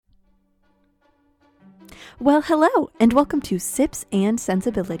Well, hello, and welcome to Sips and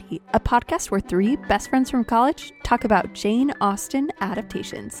Sensibility, a podcast where three best friends from college talk about Jane Austen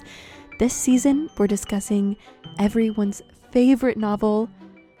adaptations. This season, we're discussing everyone's favorite novel,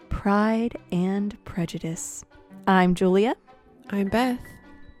 Pride and Prejudice. I'm Julia. I'm Beth.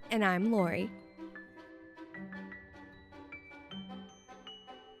 And I'm Lori.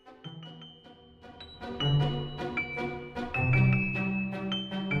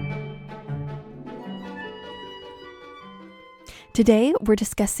 Today, we're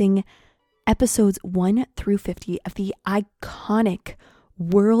discussing episodes 1 through 50 of the iconic,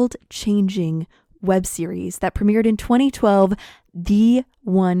 world-changing web series that premiered in 2012, the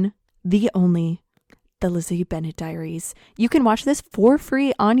one, the only, The Lizzie Bennet Diaries. You can watch this for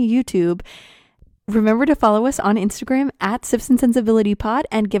free on YouTube. Remember to follow us on Instagram at Sips and Sensibility Pod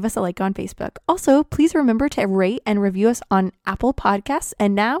and give us a like on Facebook. Also, please remember to rate and review us on Apple Podcasts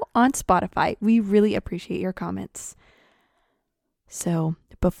and now on Spotify. We really appreciate your comments. So,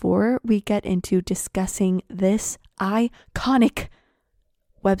 before we get into discussing this iconic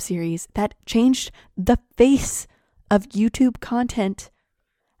web series that changed the face of YouTube content,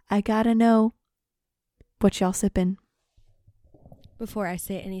 I gotta know what y'all sipping. Before I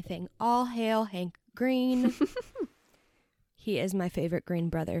say anything, all hail Hank Green. He is my favorite Green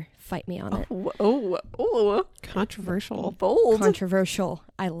brother. Fight me on it. Oh. Controversial. Bold. Controversial.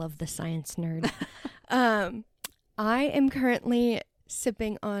 I love the science nerd. I am currently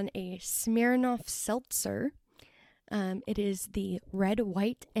sipping on a Smirnoff Seltzer. It is the red,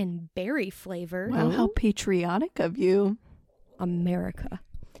 white, and berry flavor. Wow, how patriotic of you. America.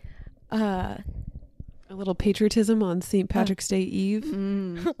 A little patriotism on St. Patrick's Day Eve.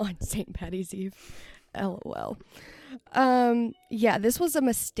 On St. Patty's Eve. LOL. Yeah, this was a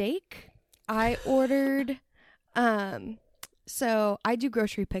mistake. I ordered, so I do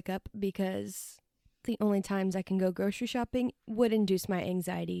grocery pickup because the only times I can go grocery shopping would induce my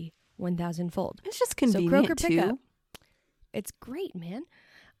anxiety 1,000-fold. It's just So convenient Kroger too. pickup. It's great, man.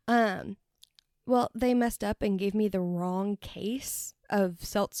 Well, they messed up and gave me the wrong case of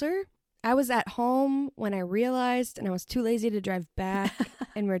seltzer. I was at home when I realized, and I was too lazy to drive back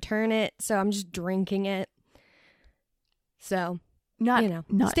and return it, so I'm just drinking it. So,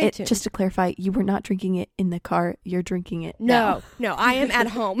 stay tuned. Just to clarify, you were not drinking it in the car. You're drinking it now. No, I am at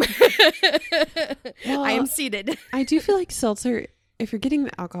home. Well, I am seated. I do feel like seltzer, if you're getting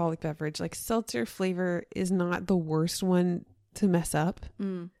the alcoholic beverage, like seltzer flavor is not the worst one to mess up.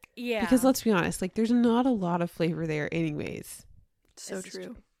 Yeah. Because let's be honest, like there's not a lot of flavor there anyways. So This is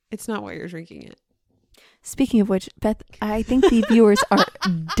true. It's not why you're drinking it. Speaking of which, Beth, I think the viewers are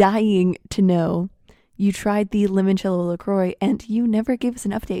dying to know you tried the limoncello LaCroix and you never gave us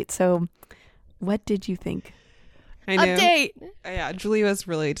an update. So what did you think? I know. Update. Yeah, Julia was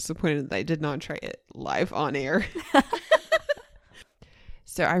really disappointed that I did not try it live on air.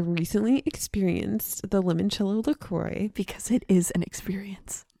 So I recently experienced the limoncello LaCroix. Because it is an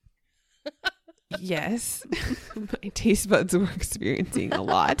experience. Yes, my taste buds were experiencing a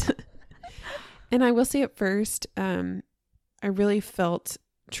lot. And I will say at first, I really felt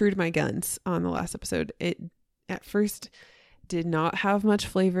true to my guns on the last episode. It at first did not have much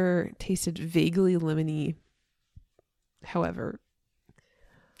flavor, tasted vaguely lemony. However,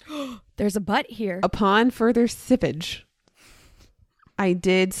 There's a butt here. upon further sippage, I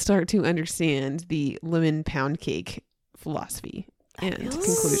did start to understand the lemon pound cake philosophy and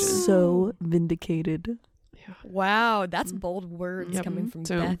conclusion. So vindicated. Wow, that's bold words Yep. coming from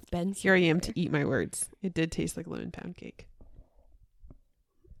So, Beth Benson. Here I am to eat my words. It did taste like lemon pound cake.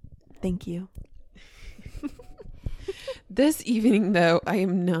 Thank you. This evening, though, I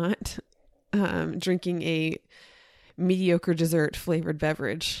am not drinking a mediocre dessert flavored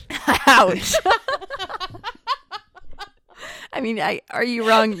beverage. Ouch. I mean, are you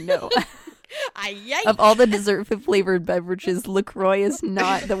wrong? No. Of all the dessert flavored beverages, LaCroix is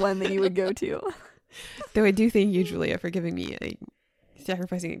not the one that you would go to. Though I do thank you, Julia, for giving me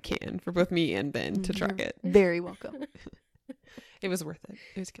sacrificing a can for both me and Ben to try You're it. Very welcome. It was worth it.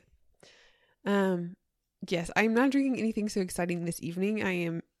 It was good. Yes, I'm not drinking anything so exciting this evening. I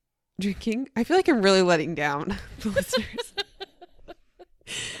am drinking. I feel like I'm really letting down the listeners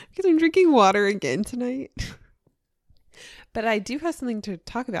because I'm drinking water again tonight. But I do have something to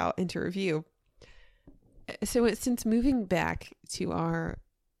talk about and to review. So since moving back to our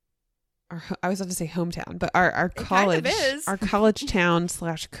I was about to say hometown, but our college, kind of is. our college town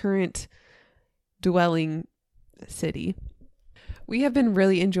 / current dwelling city, we have been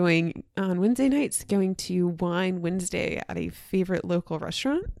really enjoying on Wednesday nights going to Wine Wednesday at a favorite local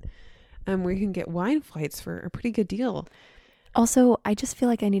restaurant, where you can get wine flights for a pretty good deal. Also, I just feel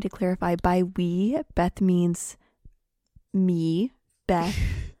like I need to clarify. By we, Beth means me, Beth,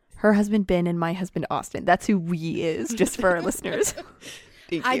 her husband Ben, and my husband Austin. That's who we is, just for our listeners.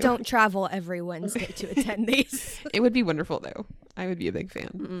 Thank I you. don't travel every Wednesday to attend these. It would be wonderful though. I would be a big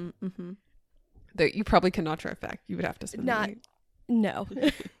fan. Mm-hmm. Though you probably could not drive back. You would have to spend the Not- night. No.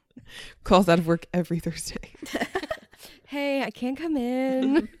 Calls out of work every Thursday. Hey, I can't come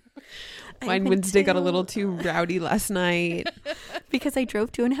in. Wine Wednesday got a little too rowdy last night. Because I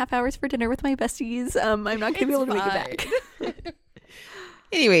drove 2.5 hours for dinner with my besties. I'm not going to be able to make it back.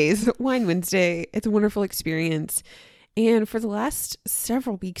 Anyways, Wine Wednesday. It's a wonderful experience. And for the last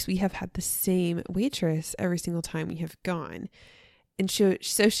several weeks, we have had the same waitress every single time we have gone. And so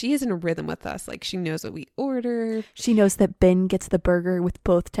she is in a rhythm with us. Like, she knows what we order. She knows that Ben gets the burger with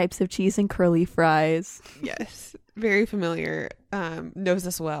both types of cheese and curly fries. Yes, very familiar. Knows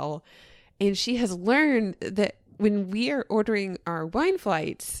us well. And she has learned that when we are ordering our wine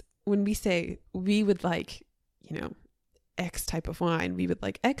flights, when we say we would like, X type of wine, we would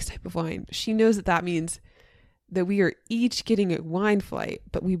like X type of wine, she knows that that means that we are each getting a wine flight,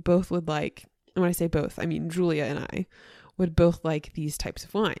 but we both would like, and when I say both, I mean Julia and I would both like these types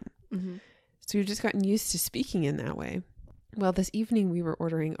of wine. Mm-hmm. So we've just gotten used to speaking in that way. Well, this evening we were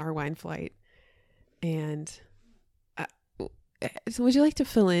ordering our wine flight, and so would you like to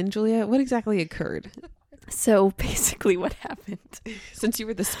fill in, Julia? What exactly occurred? So basically what happened, Since you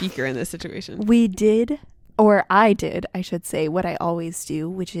were the speaker in this situation. we did, or I did, I should say, what I always do,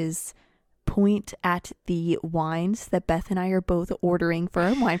 which is point at the wines that Beth and I are both ordering for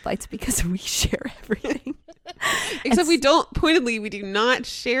our wine flights because we share everything. Except we do not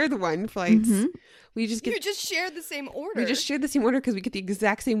share the wine flights. Mhm. We just get You just share the same order. we just share the same order because we get the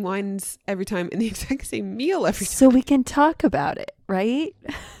exact same wines every time and the exact same meal every time. So we can talk about it, right?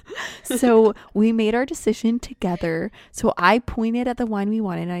 So we made our decision together. So I pointed at the wine we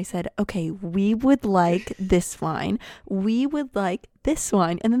wanted and I said, okay, we would like this wine. We would like this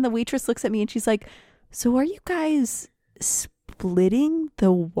wine. And then the waitress looks at me and she's like, so are you guys splitting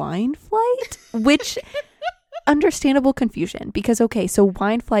the wine flight? Which understandable confusion because, okay, so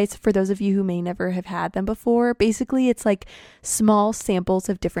wine flights, for those of you who may never have had them before, basically it's like small samples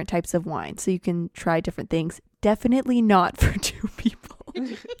of different types of wine. So you can try different things. Definitely not for two people.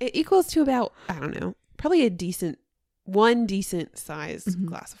 It equals to about, I don't know, probably one decent sized Mhm.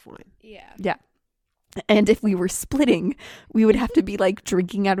 glass of wine. Yeah. And if we were splitting, we would have to be like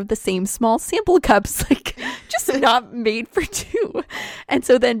drinking out of the same small sample cups, like just not made for two. And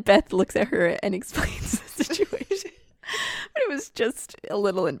so then Beth looks at her and explains the situation. But it was just a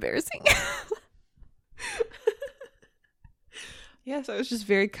little embarrassing. Yes, I was just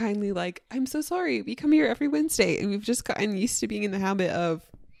very kindly like, I'm so sorry. We come here every Wednesday and we've just gotten used to being in the habit of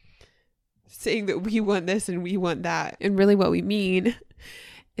saying that we want this and we want that. And really what we mean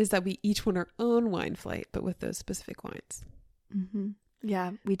is that we each want our own wine flight, but with those specific wines. Mm-hmm.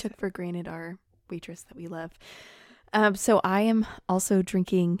 Yeah, we took for granted our waitress that we love. So I am also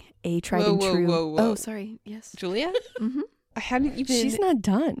drinking a tried and true. Whoa. Oh, sorry. Yes. Julia? Mm-hmm. I hadn't even She's not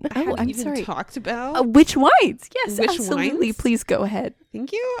done. I hadn't I'm even sorry. talked about. Which wines? Yes, Which absolutely. wines? Please go ahead.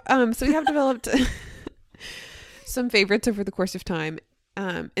 Thank you. So we have developed some favorites over the course of time.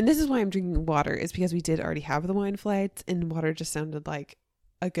 And this is why I'm drinking water, is because we did already have the wine flights and water just sounded like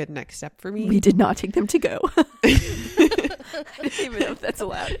a good next step for me. We did not take them to go. I don't even know if that's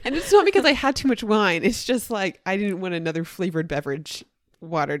allowed. And it's not because I had too much wine. It's just like I didn't want another flavored beverage.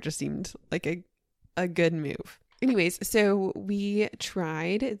 Water just seemed like a good move. Anyways, so we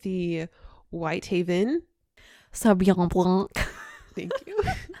tried the Whitehaven. Sauvignon Blanc. Thank you.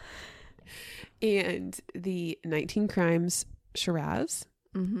 And the 19 Crimes Shiraz.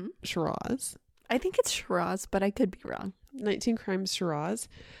 Mm-hmm. Shiraz. I think it's Shiraz, but I could be wrong. 19 Crimes Shiraz.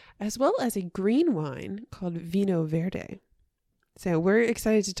 As well as a green wine called Vino Verde. So we're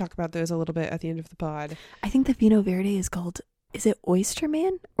excited to talk about those a little bit at the end of the pod. I think the Vino Verde is called, is it Oyster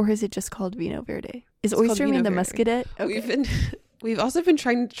Man or is it just called Vino Verde? Is It's called Oyster Vino Man the Verde. Muscadet? Okay. We've also been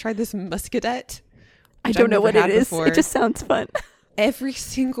trying to try this Muscadet. I which don't I've know never what it had is. before. It just sounds fun. Every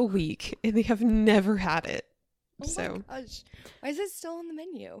single week, and they have never had it. Oh So my gosh. Why is it still on the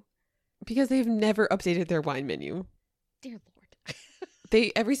menu? because they've never updated their wine menu. Dear Lord.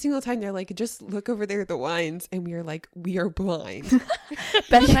 They every single time they're like, just look over there at the wines, and we are like, we are blind.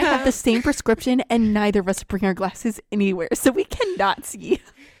 Beth and I have the same prescription and neither of us bring our glasses anywhere, so we cannot see.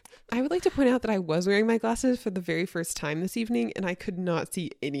 I would like to point out that I was wearing my glasses for the very first time this evening, and I could not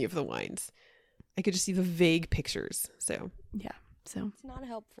see any of the wines. I could just see the vague pictures. So So It's not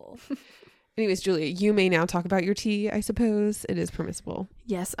helpful. Anyways, Julia, you may now talk about your tea, I suppose. It is permissible.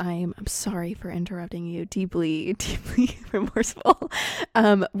 Yes, I'm sorry for interrupting you. Deeply, deeply remorseful.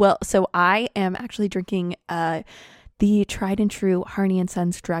 Well, so I am actually drinking the tried and true Harney &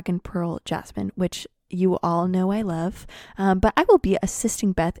 Sons Dragon Pearl Jasmine, which you all know I love. But I will be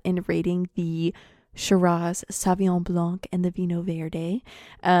assisting Beth in rating the Shiraz, Sauvignon Blanc, and the Vino Verde,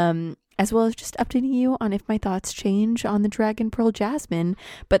 as well as just updating you on if my thoughts change on the Dragon Pearl Jasmine.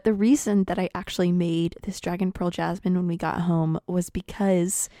 But the reason that I actually made this Dragon Pearl Jasmine when we got home was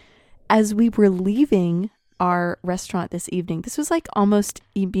because as we were leaving our restaurant this evening, this was like almost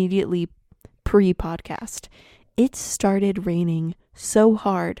immediately pre-podcast, it started raining so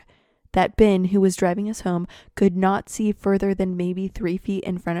hard that Ben, who was driving us home, could not see further than maybe 3 feet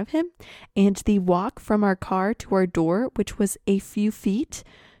in front of him. And the walk from our car to our door, which was a few feet,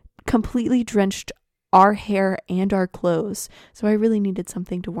 completely drenched our hair and our clothes. So I really needed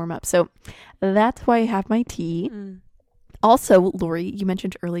something to warm up. So that's why I have my tea. Also, Lori, you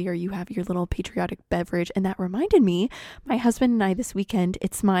mentioned earlier you have your little patriotic beverage, and that reminded me, my husband and I this weekend,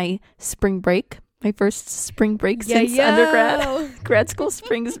 it's my spring break. My first spring break since undergrad. Grad school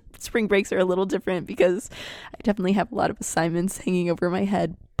spring breaks are a little different because I definitely have a lot of assignments hanging over my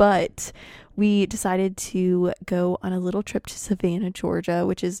head. But we decided to go on a little trip to Savannah, Georgia,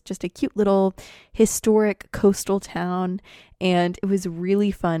 which is just a cute little historic coastal town. And it was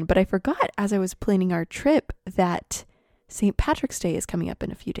really fun. But I forgot as I was planning our trip that St. Patrick's Day is coming up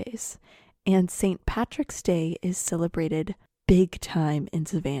in a few days. And St. Patrick's Day is celebrated big time in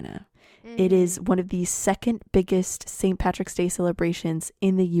Savannah. It is one of the second biggest St. Patrick's Day celebrations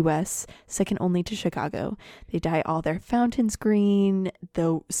in the U.S., second only to Chicago. They dye all their fountains green.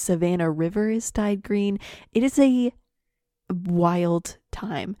 The Savannah River is dyed green. It is a wild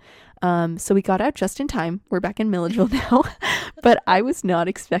time. So we got out just in time. We're back in Milledgeville now. But I was not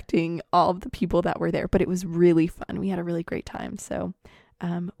expecting all of the people that were there. But it was really fun. We had a really great time. So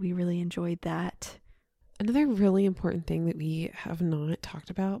we really enjoyed that. Another really important thing that we have not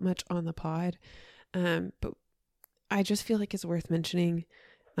talked about much on the pod, but I just feel like it's worth mentioning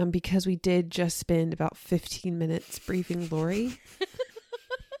because we did just spend about 15 minutes briefing Lori,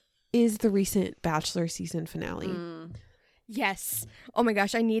 is the recent Bachelor season finale. Yes. Oh my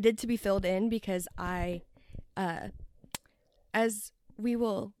gosh, I needed to be filled in because as you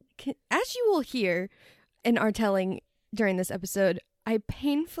will hear in our telling during this episode, I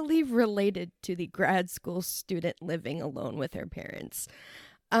painfully related to the grad school student living alone with her parents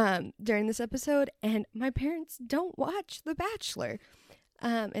during this episode, and my parents don't watch The Bachelor,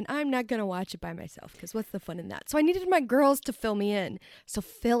 and I'm not going to watch it by myself because what's the fun in that? So I needed my girls to fill me in, so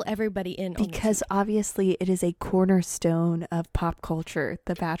fill everybody in. Because obviously it is a cornerstone of pop culture,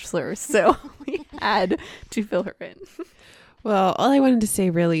 The Bachelor, so we had to fill her in. Well, all I wanted to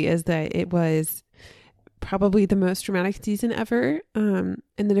say really is that it was probably the most dramatic season ever. And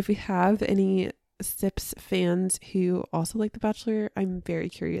then if we have any Sips fans who also like The Bachelor, I'm very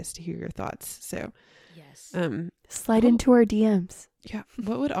curious to hear your thoughts. So yes, slide into our DMs. Yeah.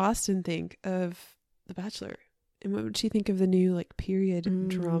 What would Austin think of The Bachelor? And what would she think of the new like period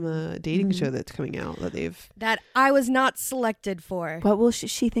drama dating show that's coming out that I was not selected for? What will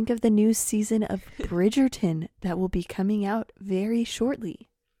she think of the new season of Bridgerton that will be coming out very shortly?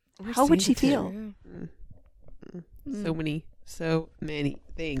 How would she feel? So many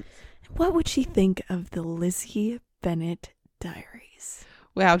things. What would she think of the Lizzie Bennett Diaries?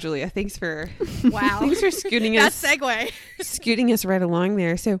 Wow, Julia, thanks for scooting that us. segue. Scooting us right along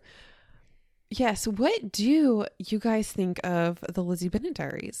there. So, yes, what do you guys think of the Lizzie Bennett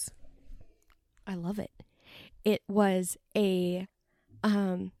Diaries? I love it. It was a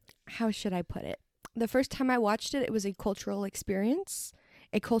how should I put it? The first time I watched it, it was a cultural experience.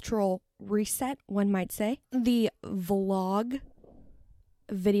 A cultural reset, one might say. The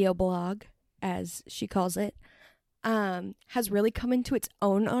video blog, as she calls it, has really come into its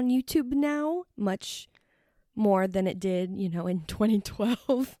own on YouTube now, much more than it did, in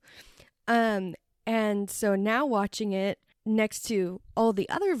 2012. And so now watching it next to all the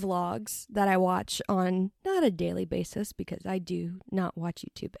other vlogs that I watch on not a daily basis, because I do not watch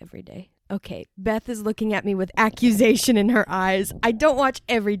YouTube every day. Okay, Beth is looking at me with accusation in her eyes. I don't watch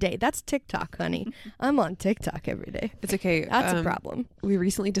every day. That's TikTok, honey. I'm on TikTok every day. It's okay. That's a problem. We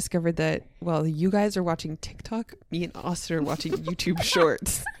recently discovered that, well, you guys are watching TikTok. Me and Austin are watching YouTube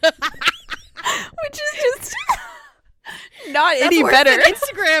Shorts. Which is just not That's any worse better. than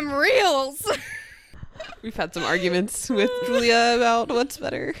Instagram Reels. We've had some arguments with Julia about what's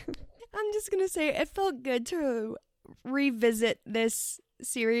better. I'm just going to say it felt good to revisit this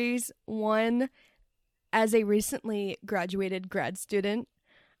series one as a recently graduated grad student,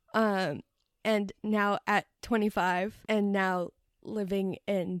 and now at 25 and now living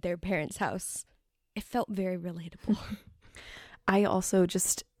in their parents' house. It felt very relatable. I also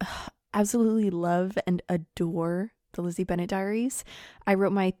just absolutely love and adore the Lizzie Bennet Diaries. I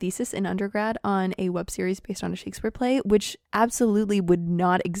wrote my thesis in undergrad on a web series based on a Shakespeare play, which absolutely would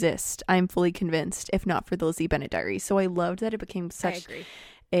not exist, I'm fully convinced, if not for the Lizzie Bennet Diaries. So I loved that it became such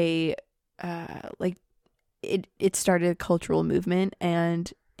a it started a cultural movement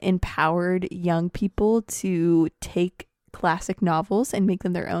and empowered young people to take classic novels and make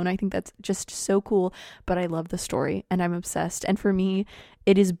them their own. I think that's just so cool, but I love the story and I'm obsessed. And for me,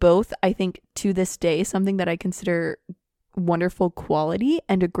 it is both, I think, to this day, something that I consider wonderful quality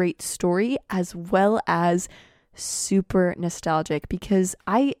and a great story, as well as super nostalgic, because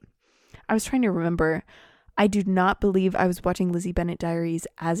I was trying to remember. I do not believe I was watching Lizzie Bennet Diaries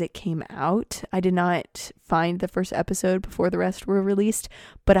as it came out. I did not find the first episode before the rest were released,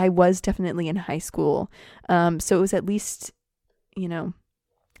 but I was definitely in high school. So it was at least,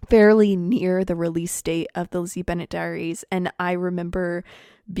 fairly near the release date of the Lizzie Bennet Diaries. And I remember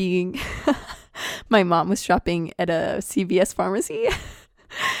being, my mom was shopping at a CVS pharmacy.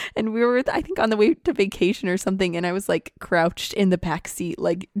 And we were, I think, on the way to vacation or something. And I was like crouched in the back seat,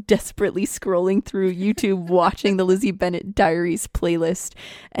 like desperately scrolling through YouTube, watching the Lizzie Bennet Diaries playlist.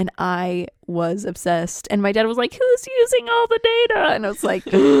 And I was obsessed. And my dad was like, who's using all the data? And I was like,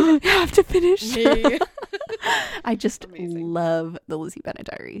 you have to finish. I just love the Lizzie Bennet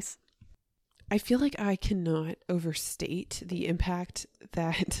Diaries. I feel like I cannot overstate the impact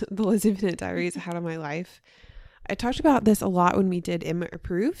that the Lizzie Bennet Diaries had on my life. I talked about this a lot when we did Emma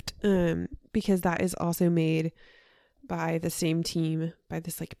Approved, because that is also made by the same team, by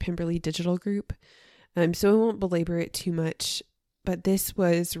this like Pemberley Digital Group. So I won't belabor it too much, but this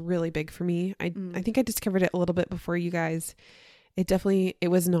was really big for me. I think I discovered it a little bit before you guys. It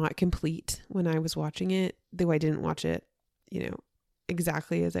was not complete when I was watching it, though I didn't watch it,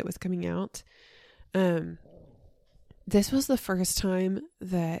 exactly as it was coming out. This was the first time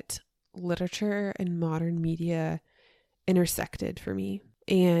that literature and modern media intersected for me,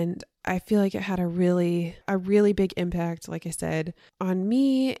 and I feel like it had a really big impact, like I said, on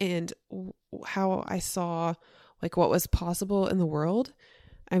me and how I saw like what was possible in the world.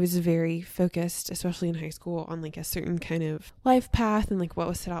 I was very focused, especially in high school, on like a certain kind of life path and like what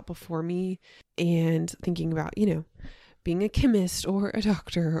was set out before me, and thinking about being a chemist or a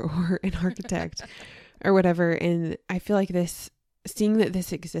doctor or an architect or whatever. And I feel like seeing that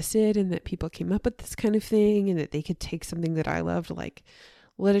this existed and that people came up with this kind of thing and that they could take something that I loved, like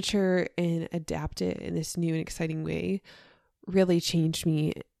literature, and adapt it in this new and exciting way, really changed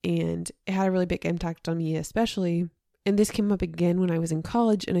me. And it had a really big impact on me, especially. And this came up again when I was in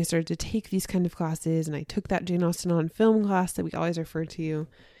college and I started to take these kind of classes, and I took that Jane Austen on film class that we always refer to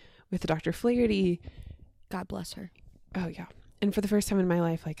with Dr. Flaherty. God bless her. Oh yeah. And for the first time in my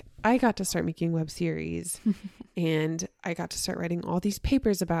life, like I got to start making web series and I got to start writing all these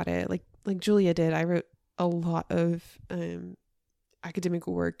papers about it. Like Julia did. I wrote a lot of academic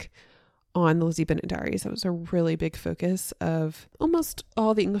work on the Lizzie Bennet Diaries. That was a really big focus of almost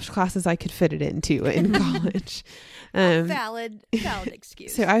all the English classes I could fit it into in college. Valid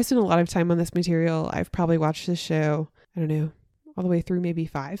excuse. So I spent a lot of time on this material. I've probably watched this show, I don't know, all the way through maybe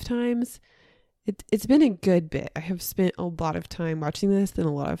 5 times. It's been a good bit. I have spent a lot of time watching this and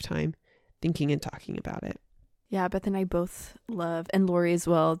a lot of time thinking and talking about it. Yeah, Beth and I both love, and Lori as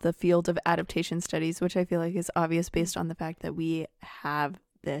well, the field of adaptation studies, which I feel like is obvious based on the fact that we have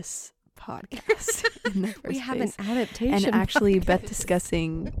this podcast in the first we have place. An adaptation and actually podcast. Beth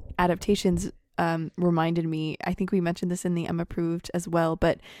discussing adaptations reminded me, I think we mentioned this in the Emma Approved as well,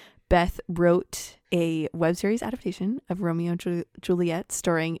 but Beth wrote a web series adaptation of Romeo and Juliet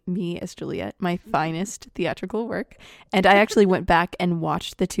starring me as Juliet, my finest theatrical work. And I actually went back and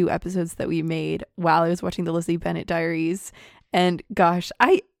watched the 2 episodes that we made while I was watching the Lizzie Bennet Diaries. And gosh,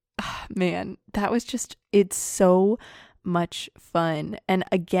 that was just, it's so much fun. And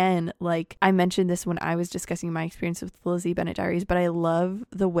again, like I mentioned this when I was discussing my experience with the Lizzie Bennet Diaries, but I love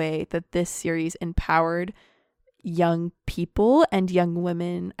the way that this series empowered young people and young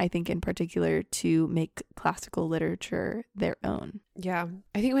women, I think in particular, to make classical literature their own. Yeah.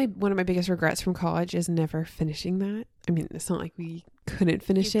 I think one of my biggest regrets from college is never finishing that. I mean, it's not like we couldn't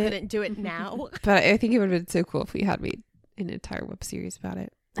finish it. Couldn't do it now. But I think it would have been so cool if we had made an entire web series about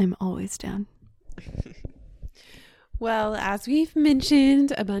it. I'm always down. Well, as we've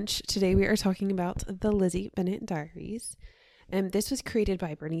mentioned a bunch today, we are talking about the Lizzie Bennet Diaries. This was created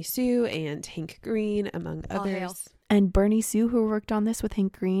by Bernie Sue and Hank Green, among others. And Bernie Sue, who worked on this with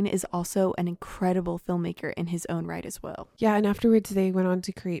Hank Green, is also an incredible filmmaker in his own right as well. Yeah, and afterwards they went on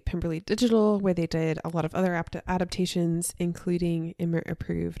to create Pemberley Digital, where they did a lot of other adaptations, including Emmer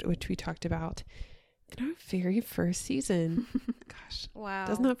Approved, which we talked about in our very first season. Gosh, Wow.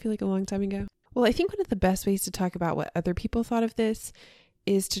 does not feel like a long time ago. Well, I think one of the best ways to talk about what other people thought of this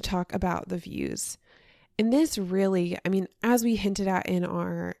is to talk about the views. And this really, I mean, as we hinted at in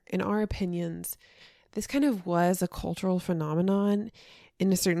our opinions, this kind of was a cultural phenomenon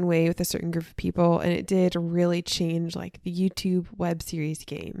in a certain way with a certain group of people, and it did really change like the YouTube web series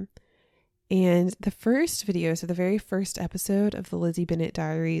game. And the first video, so the very first episode of the Lizzie Bennet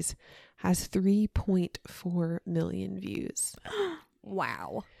Diaries, has 3.4 million views.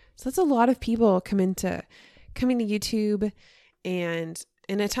 Wow. So that's a lot of people coming to YouTube, and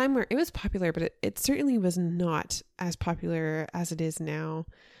in a time where it was popular, but it certainly was not as popular as it is now.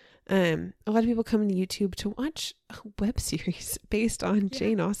 A lot of people come to YouTube to watch a web series based on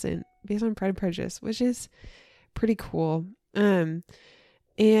Jane Austen, based on Pride and Prejudice, which is pretty cool. And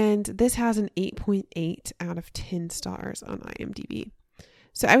this has an 8.8 out of 10 stars on IMDb.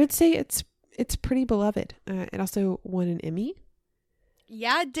 So I would say it's pretty beloved. It also won an Emmy.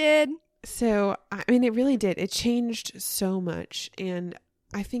 Yeah, it did. So, I mean, it really did. It changed so much. And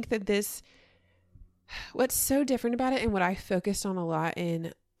I think that what's so different about it and what I focused on a lot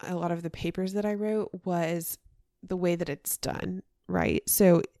in a lot of the papers that I wrote was the way that it's done, right?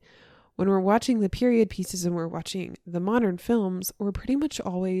 So when we're watching the period pieces and we're watching the modern films, we're pretty much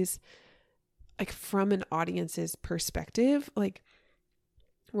always like from an audience's perspective. Like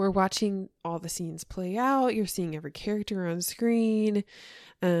we're watching all the scenes play out. You're seeing every character on screen.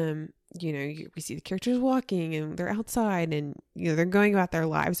 We see the characters walking and they're outside and, they're going about their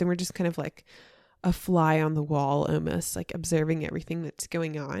lives, and we're just kind of like a fly on the wall, almost like observing everything that's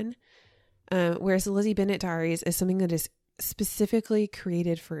going on. Whereas the Lizzie Bennet Diaries is something that is specifically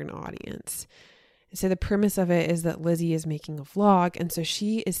created for an audience. And so the premise of it is that Lizzie is making a vlog. And so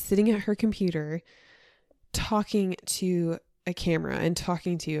she is sitting at her computer talking to a camera and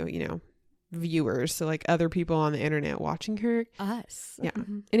talking to, viewers. So like other people on the internet watching her. Us. Yeah.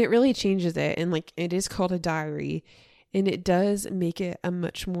 Mm-hmm. And it really changes it. And like, it is called a diary, and it does make it a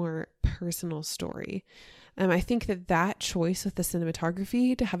much more personal story. I think that choice with the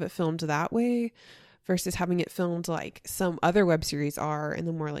cinematography to have it filmed that way versus having it filmed like some other web series are in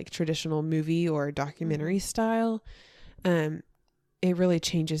the more like traditional movie or documentary style, it really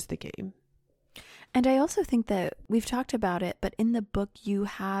changes the game. And I also think that we've talked about it, but in the book, you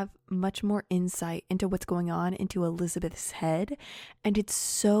have much more insight into what's going on into Elizabeth's head. And it's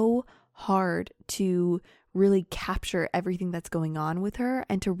so hard to really capture everything that's going on with her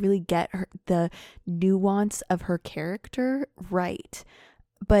and to really get the nuance of her character right.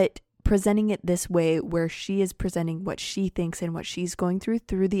 But presenting it this way, where she is presenting what she thinks and what she's going through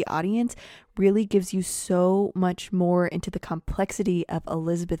the audience, really gives you so much more into the complexity of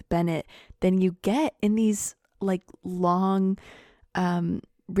Elizabeth Bennet than you get in these like long,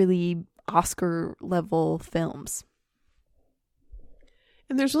 really Oscar level films.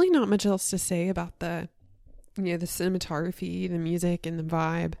 And there's really not much else to say about the cinematography, the music, and the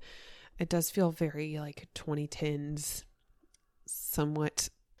vibe. It does feel very like 2010s, somewhat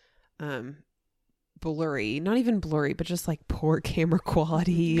blurry, not even blurry, but just like poor camera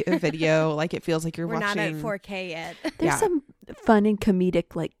quality video. Like it feels like We're watching. not at 4K yet. There's some fun and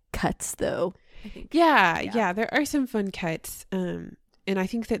comedic like cuts though, I think. Yeah, there are some fun cuts. And I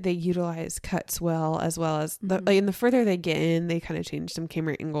think that they utilize cuts well as the further they get in, they kind of change some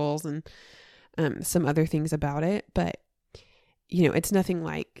camera angles and some other things about it. But it's nothing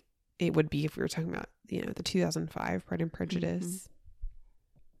like it would be if we were talking about the 2005 Pride and Prejudice. Mm-hmm.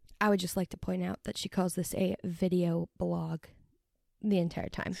 I would just like to point out that she calls this a video blog the entire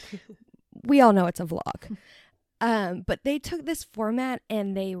time. We all know it's a vlog. But they took this format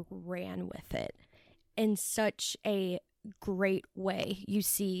and they ran with it in such a great way. You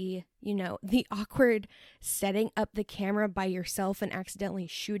see, the awkward setting up the camera by yourself and accidentally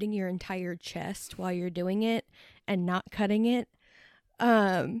shooting your entire chest while you're doing it and not cutting it.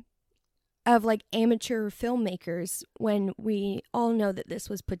 Of like amateur filmmakers, when we all know that this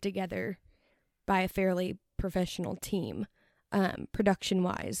was put together by a fairly professional team, production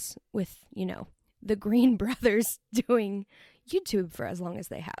wise, with, the Green brothers doing YouTube for as long as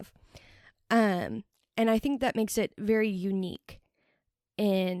they have. And I think that makes it very unique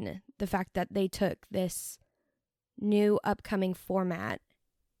in the fact that they took this new upcoming format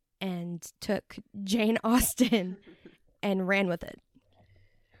and took Jane Austen and ran with it.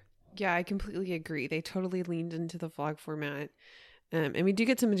 Yeah, I completely agree. They totally leaned into the vlog format. And we do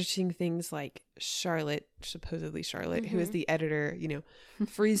get some interesting things like supposedly Charlotte, who is the editor,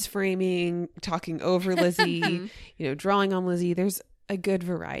 freeze framing, talking over Lizzie, drawing on Lizzie. There's a good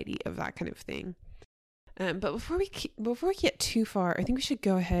variety of that kind of thing. But before we get too far, I think we should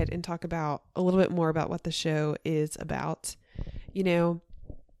go ahead and talk about a little bit more about what the show is about.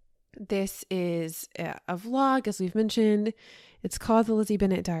 This is a vlog, as we've mentioned. It's called The Lizzie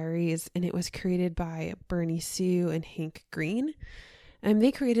Bennet Diaries, and it was created by Bernie Sue and Hank Green.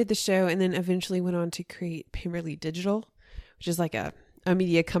 They created the show and then eventually went on to create Pemberley Digital, which is like a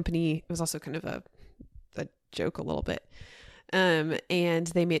media company. It was also kind of a joke a little bit. And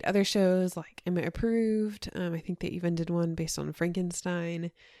they made other shows like Emma Approved. I think they even did one based on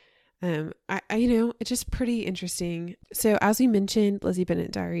Frankenstein. It's just pretty interesting. So as we mentioned, Lizzie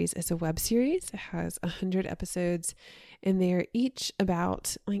Bennet Diaries is a web series. It has 100 episodes and they're each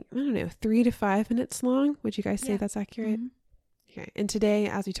about 3 to 5 minutes long. Would you guys say that's accurate? Mm-hmm. Okay. And today,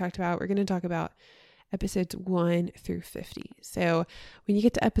 as we talked about, we're going to talk about episodes 1 through 50. So when you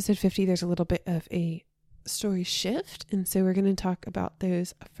get to episode 50, there's a little bit of a story shift. And so we're going to talk about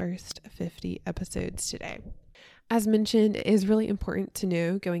those first 50 episodes today. As mentioned, it is really important to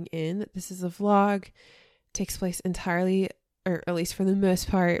know going in that this is a vlog. It takes place entirely, or at least for the most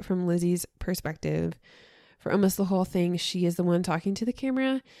part, from Lizzie's perspective. For almost the whole thing, she is the one talking to the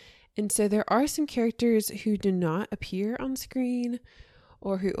camera. And so there are some characters who do not appear on screen,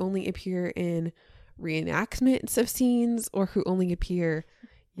 or who only appear in reenactments of scenes, or who only appear,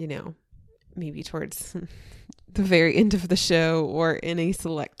 maybe towards the very end of the show or in a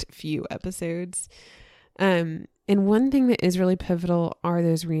select few episodes. And one thing that is really pivotal are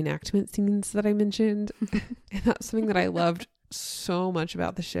those reenactment scenes that I mentioned. And that's something that I loved so much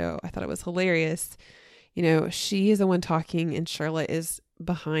about the show. I thought it was hilarious. She is the one talking and Charlotte is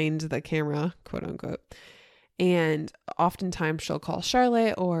behind the camera, quote unquote. And oftentimes she'll call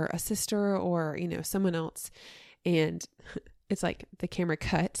Charlotte or a sister or, someone else. And it's like the camera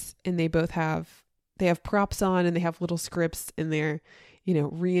cuts and they have props on and they have little scripts in there,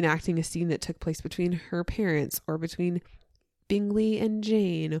 reenacting a scene that took place between her parents or between Bingley and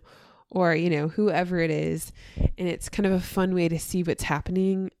Jane or, whoever it is. And it's kind of a fun way to see what's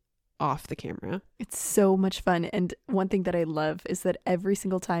happening off the camera. It's so much fun. And one thing that I love is that every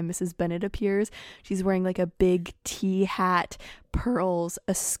single time Mrs. Bennet appears, she's wearing like a big tea hat, pearls,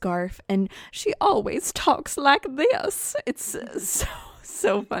 a scarf, and she always talks like this. It's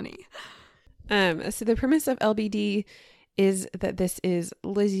so funny. So the premise of LBD is that this is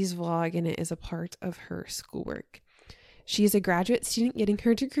Lizzie's vlog and it is a part of her schoolwork. She is a graduate student getting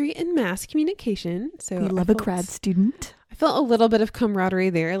her degree in mass communication. So we love a grad student. I felt a little bit of camaraderie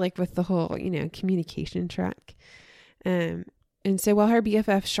there, like with the whole, communication track. And so while her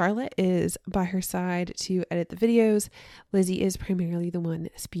BFF Charlotte is by her side to edit the videos, Lizzie is primarily the one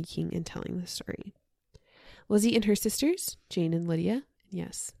speaking and telling the story. Lizzie and her sisters, Jane and Lydia,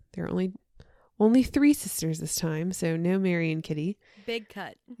 yes, there are only 3 sisters this time, so no Mary and Kitty. Big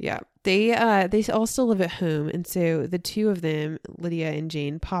cut. Yeah. They all still live at home, and so the 2 of them, Lydia and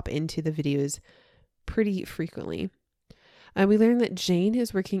Jane, pop into the videos pretty frequently. We learn that Jane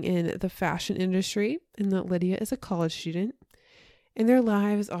is working in the fashion industry and that Lydia is a college student, and their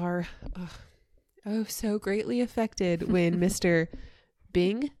lives are so greatly affected when Mr.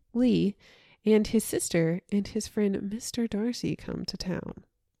 Bing Lee and his sister and his friend Mr. Darcy come to town.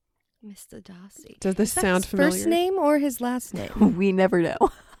 Mr. Darcy. Does this sound familiar? First name or his last name? We never know.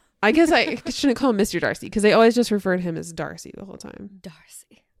 I guess I shouldn't call him Mr. Darcy because they always just refer to him as Darcy the whole time.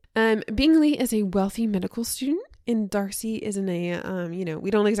 Darcy. Bingley is a wealthy medical student and Darcy is in a,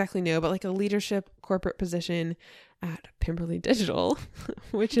 we don't exactly know, but like a leadership corporate position at Pemberley Digital,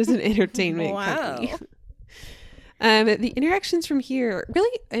 which is an entertainment company. The interactions from here,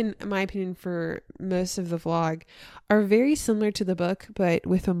 really, in my opinion, for most of the vlog, are very similar to the book, but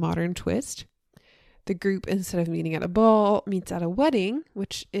with a modern twist. The group, instead of meeting at a ball, meets at a wedding,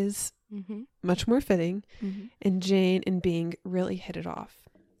 which is much more fitting. Mm-hmm. And Jane and Bing really hit it off.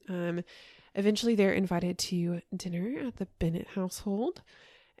 Eventually, they're invited to dinner at the Bennet household.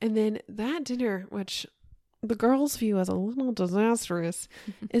 And then that dinner, which the girls view as a little disastrous,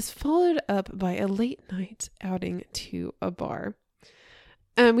 is followed up by a late night outing to a bar.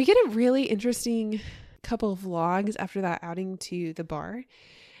 We get a really interesting couple of vlogs after that outing to the bar,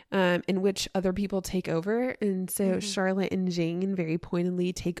 in which other people take over. And so Charlotte and Jane very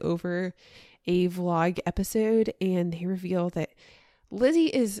pointedly take over a vlog episode, and they reveal that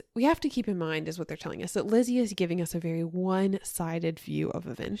we have to keep in mind, is what they're telling us, that Lizzie is giving us a very one-sided view of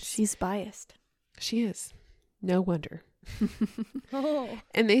events. She's biased. She is. No wonder. Oh.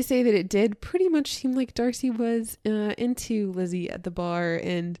 And they say that it did pretty much seem like Darcy was into Lizzie at the bar,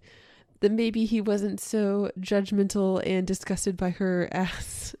 and that maybe he wasn't so judgmental and disgusted by her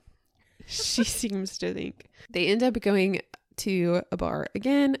as she seems to think. They end up going to a bar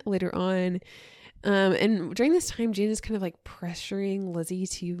again later on. And during this time, Jane is kind of like pressuring Lizzie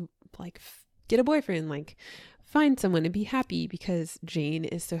to like get a boyfriend, like find someone and be happy, because Jane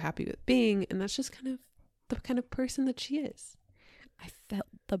is so happy with Bing, and that's just kind of the kind of person that she is. I felt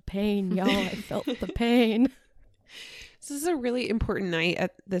the pain, y'all. I felt the pain. So this is a really important night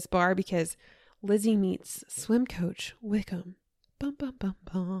at this bar because Lizzie meets swim coach Wickham. Bum, bum, bum,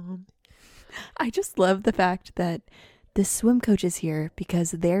 bum. I just love the fact that the swim coach is here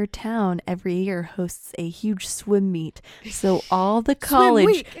because their town every year hosts a huge swim meet. So all the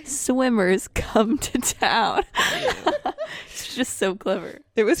college swimmers come to town. It's just so clever.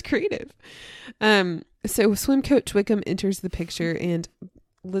 It was creative. So swim coach Wickham enters the picture, and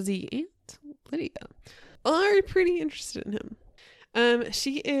Lizzie and Lydia are pretty interested in him.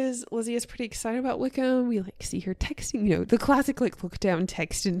 Lizzie is pretty excited about Wickham. We like see her texting, the classic like look down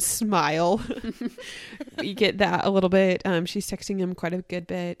text and smile. We get that a little bit. She's texting him quite a good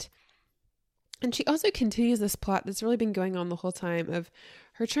bit. And she also continues this plot that's really been going on the whole time of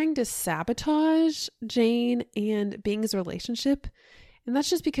her trying to sabotage Jane and Bing's relationship. And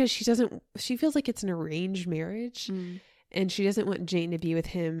that's just because she feels like it's an arranged marriage, and she doesn't want Jane to be with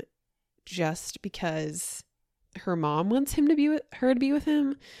him just because her mom wants her to be with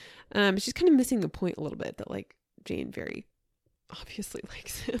him. She's kind of missing the point a little bit that like Jane very obviously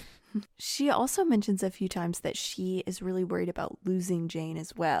likes him. She also mentions a few times that she is really worried about losing Jane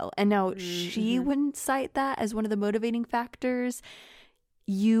as well. And now she wouldn't cite that as one of the motivating factors.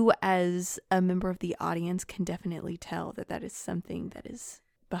 You as a member of the audience can definitely tell that that is something that is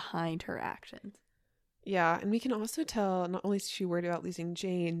behind her actions. Yeah, and we can also tell not only is she worried about losing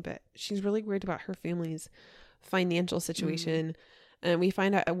Jane, but she's really worried about her family's financial situation. And we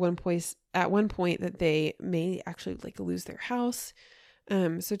find out at one point that they may actually like lose their house.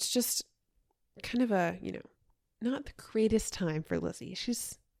 So it's just kind of a, not the greatest time for Lizzie.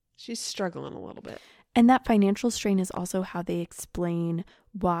 She's struggling a little bit. And that financial strain is also how they explain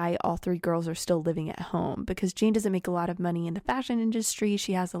why all three girls are still living at home, because Jane doesn't make a lot of money in the fashion industry.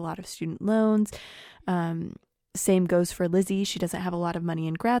 She has a lot of student loans. Same goes for Lizzie. She doesn't have a lot of money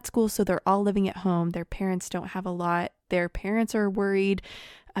in grad school, so they're all living at home. Their parents don't have a lot. Their parents are worried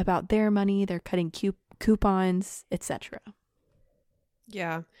about their money. They're cutting coupons, etc.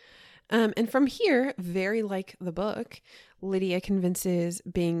 Yeah. And from here, very like the book, Lydia convinces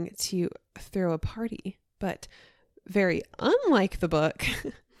Bing to throw a party. But very unlike the book,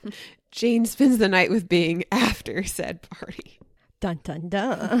 Jane spends the night with Bing after said party. Dun, dun,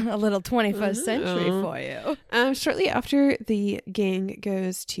 dun. A little 21st century for you. Shortly after, the gang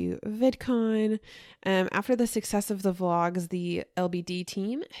goes to VidCon. After the success of the vlogs, the LBD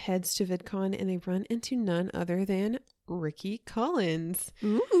team heads to VidCon, and they run into none other than Ricky Collins.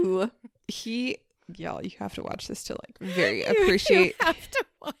 Ooh. Y'all, you have to watch this to like very appreciate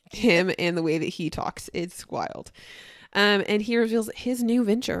him and the way that he talks. It's wild. And he reveals his new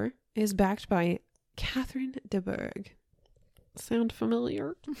venture is backed by Catherine de Bourgh. Sound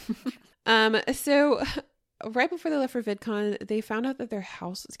familiar? So right before they left for VidCon, they found out that their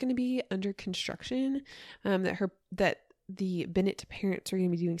house is going to be under construction. That the Bennett parents are going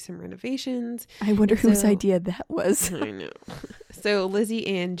to be doing some renovations. I wonder whose idea that was. I know. So Lizzie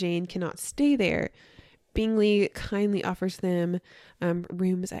and Jane cannot stay there. Bingley kindly offers them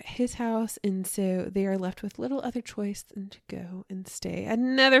rooms at his house, and so they are left with little other choice than to go and stay at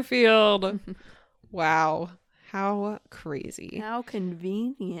Netherfield. Wow. How crazy. How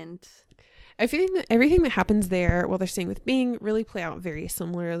convenient. I feel that everything that happens there while they're staying with Bing really play out very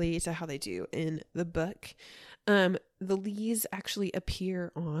similarly to how they do in the book. The Lees actually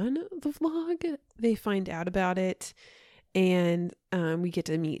appear on the vlog. They find out about it, and we get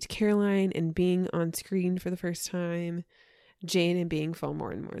to meet Caroline and Bing on screen for the first time. Jane and Bing fall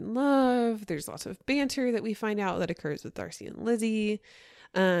more and more in love. There's lots of banter that we find out that occurs with Darcy and Lizzie.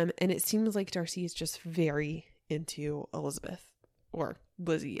 And it seems like Darcy is just very into Elizabeth, or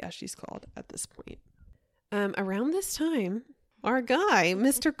Lizzie as she's called at this point. Around this time, our guy,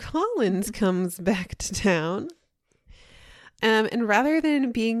 Mr. Collins, comes back to town. And rather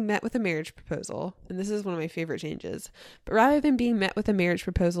than being met with a marriage proposal, and this is one of my favorite changes, but rather than being met with a marriage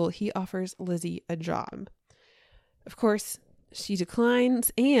proposal, he offers Lizzie a job. Of course, she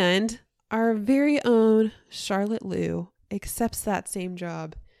declines, and our very own Charlotte Lou accepts that same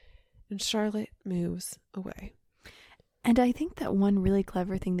job, and Charlotte moves away. And I think that one really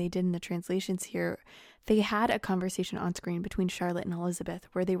clever thing they did in the translations here, they had a conversation on screen between Charlotte and Elizabeth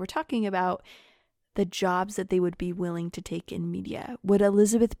where they were talking about the jobs that they would be willing to take in media. Would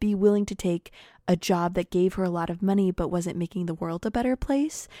Elizabeth be willing to take a job that gave her a lot of money but wasn't making the world a better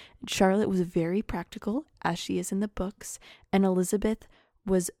place? Charlotte was very practical, as she is in the books, and Elizabeth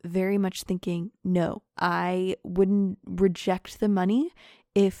was very much thinking, no, I wouldn't reject the money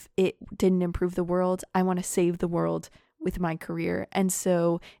if it didn't improve the world. I want to save the world with my career. And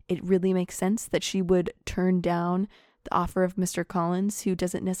so it really makes sense that she would turn down the offer of Mr. Collins, who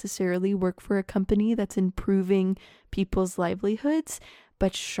doesn't necessarily work for a company that's improving people's livelihoods,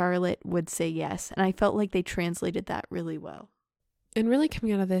 but Charlotte would say yes. And I felt like they translated that really well. And really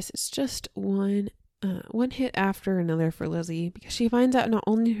coming out of this, it's just one hit after another for Lizzie, because she finds out not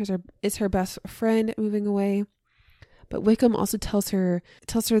only is her best friend moving away, but Wickham also tells her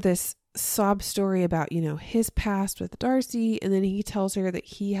this sob story about, his past with Darcy, and then he tells her that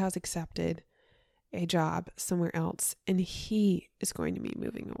he has accepted a job somewhere else and he is going to be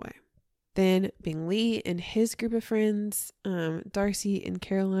moving away. Then Bingley and his group of friends, Darcy and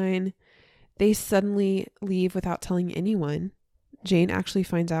Caroline, they suddenly leave without telling anyone. Jane actually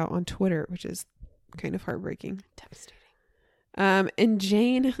finds out on Twitter, which is kind of heartbreaking. Devastating. And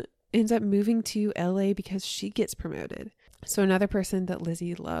Jane ends up moving to LA because she gets promoted. So another person that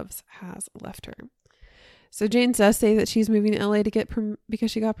Lizzie loves has left her. So Jane does say that she's moving to LA to get because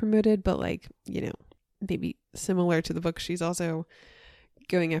she got promoted, but maybe similar to the book, she's also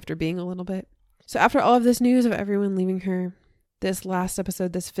going after being a little bit. So after all of this news of everyone leaving her, this last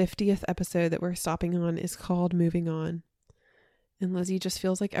episode, this 50th episode that we're stopping on, is called Moving On. And Lizzie just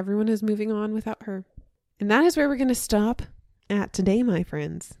feels like everyone is moving on without her. And that is where we're going to stop at today, my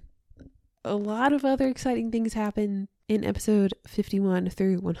friends. A lot of other exciting things happen in episode 51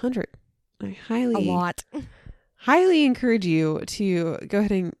 through 100. I highly encourage you to go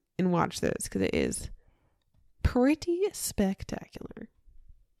ahead and watch those, because it is pretty spectacular.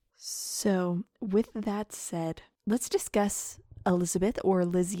 So with that said, let's discuss Elizabeth, or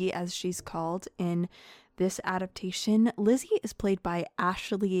Lizzie as she's called in this adaptation. Lizzie is played by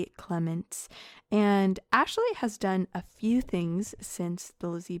Ashley Clements, and Ashley has done a few things since the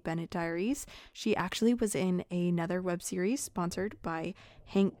Lizzie Bennet Diaries. She actually was in another web series sponsored by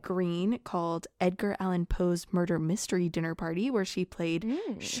Hank Green called Edgar Allan Poe's Murder Mystery Dinner Party, where she played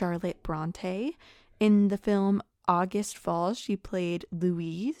Charlotte Bronte. In the film August Falls, she played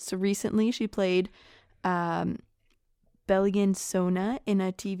Louise. Recently, she played Bellion Sona in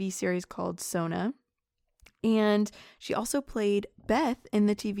a TV series called Sona. And she also played Beth in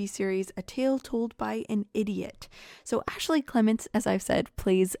the TV series A Tale Told by an Idiot. So Ashley Clements, as I've said,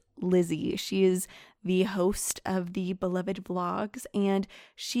 plays Lizzie. She is the host of the Beloved Vlogs, and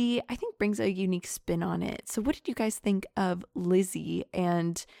she, I think, brings a unique spin on it. So what did you guys think of Lizzie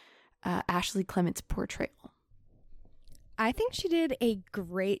and Ashley Clements' portrayal? I think she did a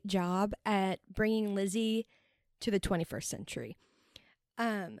great job at bringing Lizzie to the 21st century.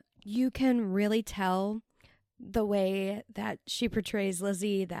 You can really tell the way that she portrays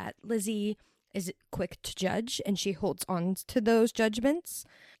Lizzie, that Lizzie is quick to judge and she holds on to those judgments.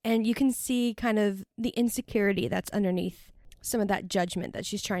 And you can see kind of the insecurity that's underneath some of that judgment that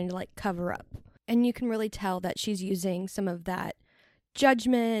she's trying to cover up. And you can really tell that she's using some of that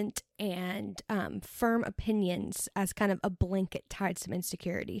judgment and firm opinions as kind of a blanket tied to some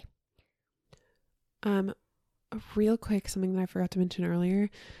insecurity. Real quick, something that I forgot to mention earlier,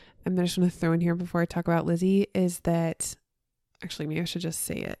 and I just want to throw in here before I talk about Lizzie, is that, actually, maybe I should just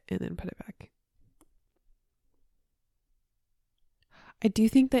say it and then put it back. I do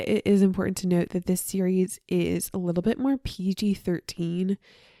think that it is important to note that this series is a little bit more PG-13.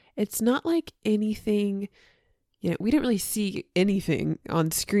 It's not like anything, we didn't really see anything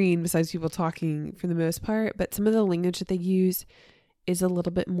on screen besides people talking for the most part, but some of the language that they use is a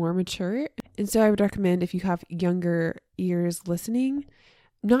little bit more mature. And so I would recommend, if you have younger ears listening,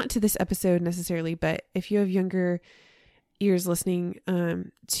 not to this episode necessarily, but if you have younger ears listening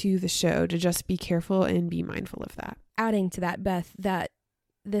to the show, to just be careful and be mindful of that. Adding to that, Beth, that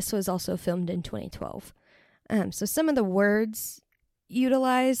this was also filmed in 2012. So some of the words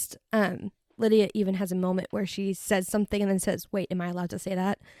utilized, Lydia even has a moment where she says something and then says, wait, am I allowed to say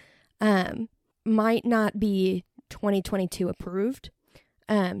that? Might not be 2022 approved.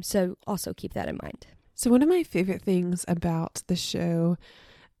 So also keep that in mind. So one of my favorite things about the show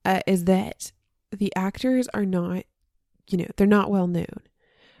is that the actors are not, they're not well known.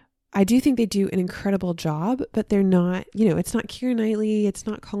 I do think they do an incredible job, but they're not, it's not Keira Knightley, it's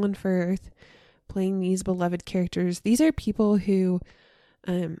not Colin Firth playing these beloved characters. These are people who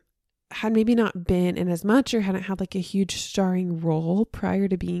had maybe not been in as much or hadn't had like a huge starring role prior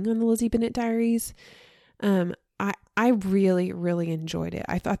to being on the Lizzie Bennet Diaries, I really, really enjoyed it.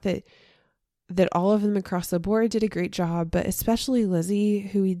 I thought that all of them across the board did a great job, but especially Lizzie,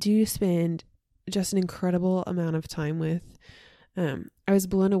 who we do spend just an incredible amount of time with. I was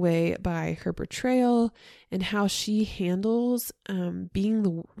blown away by her portrayal and how she handles being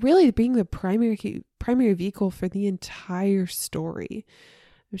the primary vehicle for the entire story.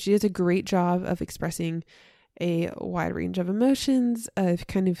 She does a great job of expressing a wide range of emotions, of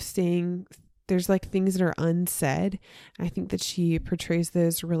kind of saying there's like things that are unsaid. I think that she portrays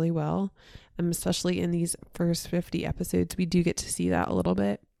those really well, especially in these first 50 episodes. We do get to see that a little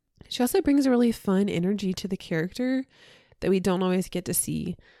bit. She also brings a really fun energy to the character that we don't always get to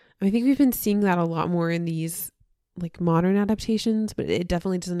see. I think we've been seeing that a lot more in these like modern adaptations, but it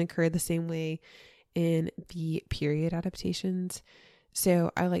definitely doesn't occur the same way in the period adaptations.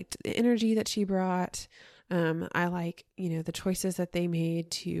 So I liked the energy that she brought. I like, the choices that they made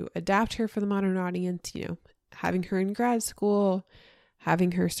to adapt her for the modern audience, having her in grad school,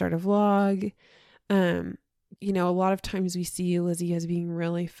 having her start a vlog. A lot of times we see Lizzie as being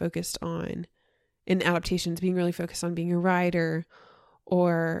really focused on, in adaptations, being really focused on being a writer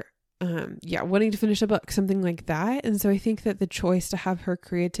or, wanting to finish a book, something like that. And so I think that the choice to have her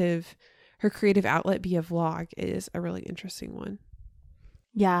creative outlet be a vlog is a really interesting one.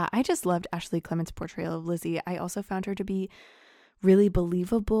 Yeah, I just loved Ashley Clement's portrayal of Lizzie. I also found her to be really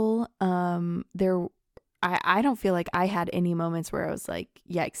believable. I don't feel like I had any moments where I was like,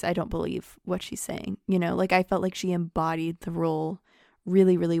 yikes, I don't believe what she's saying. I felt like she embodied the role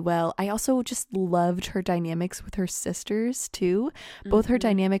really, really well. I also just loved her dynamics with her sisters too. Both her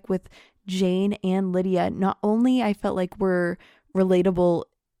dynamic with Jane and Lydia, not only I felt like were relatable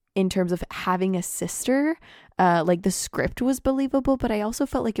in terms of having a sister, like the script was believable, but I also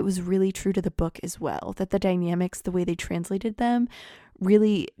felt like it was really true to the book as well, that the dynamics, the way they translated them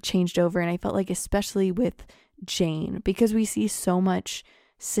really changed over. And I felt like especially with Jane, because we see so much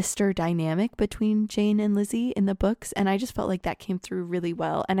sister dynamic between Jane and Lizzie in the books, and I just felt like that came through really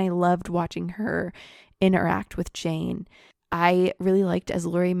well, and I loved watching her interact with Jane. I really liked, as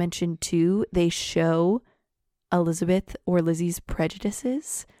Lori mentioned too, they show Elizabeth or Lizzie's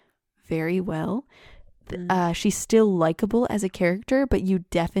prejudices very well. She's still likable as a character, but you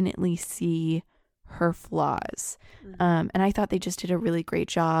definitely see her flaws. And I thought they just did a really great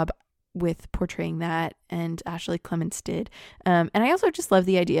job with portraying that, and Ashley Clements did. And I also just love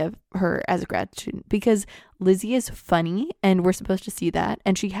the idea of her as a grad student, because Lizzie is funny and we're supposed to see that,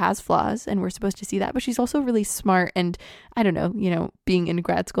 and she has flaws and we're supposed to see that, but she's also really smart. And I don't know, being in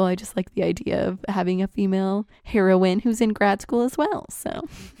grad school, I just like the idea of having a female heroine who's in grad school as well. So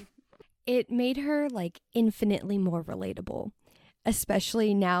it made her like infinitely more relatable,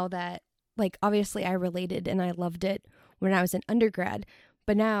 especially now that, like, obviously I related and I loved it when I was in undergrad,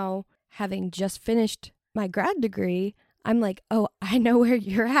 but now having just finished my grad degree, I'm like, oh, I know where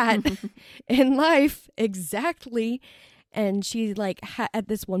you're at in life. Exactly. And she like at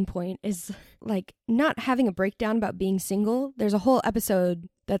this one point is like not having a breakdown about being single. There's a whole episode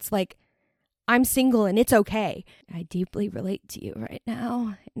that's like, I'm single and it's okay. I deeply relate to you right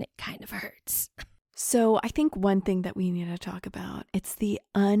now, and it kind of hurts. So I think one thing that we need to talk about, it's the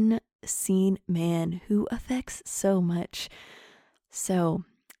unseen man who affects so much. So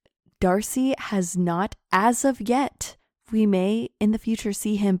Darcy has not, as of yet, we may in the future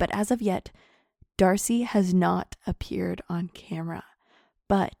see him, but as of yet, Darcy has not appeared on camera.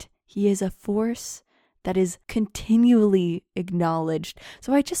 But he is a force that is continually acknowledged.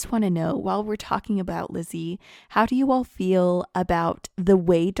 So I just want to know, while we're talking about Lizzie, how do you all feel about the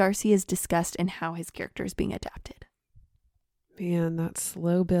way Darcy is discussed and how his character is being adapted? Man, that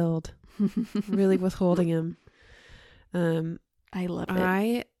slow build. Really withholding him. I love it.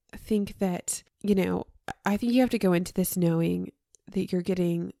 I think that, I think you have to go into this knowing that you're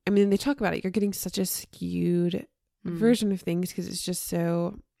getting, they talk about it, you're getting such a skewed version of things because it's just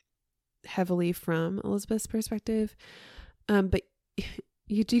so heavily from Elizabeth's perspective. But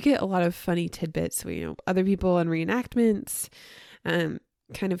you do get a lot of funny tidbits, other people and reenactments,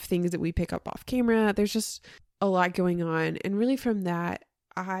 kind of things that we pick up off camera. There's just a lot going on. And really from that,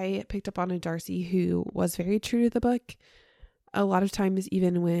 I picked up on a Darcy who was very true to the book. A lot of times,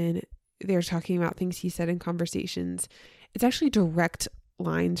 even when they're talking about things he said in conversations, it's actually direct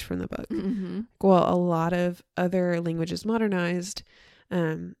lines from the book. Mm-hmm. Well, a lot of other languages modernized,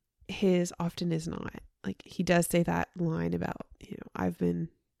 his often is not. Like, he does say that line about, I've been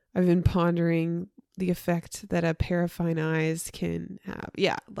pondering the effect that a pair of fine eyes can have.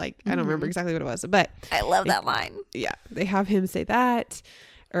 Yeah, like, I don't remember exactly what it was, but I love that line. Yeah, they have him say that.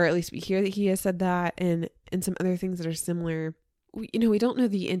 or at least we hear that he has said that, and some other things that are similar. We don't know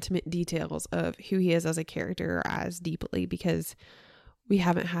the intimate details of who he is as a character as deeply because we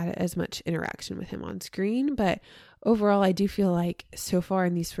haven't had as much interaction with him on screen. But overall, I do feel like so far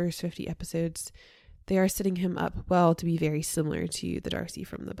in these first 50 episodes, they are setting him up well to be very similar to the Darcy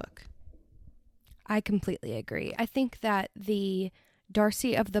from the book. I completely agree. I think that the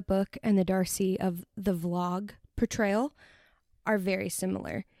Darcy of the book and the Darcy of the vlog portrayal are very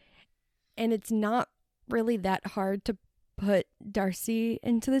similar. And it's not really that hard to put Darcy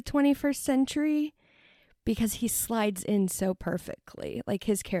into the 21st century because he slides in so perfectly. Like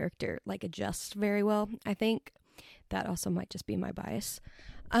his character adjusts very well. I think that also might just be my bias.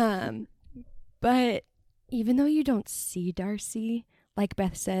 But even though you don't see Darcy, like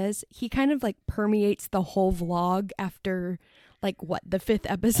Beth says, he kind of permeates the whole vlog after the 5th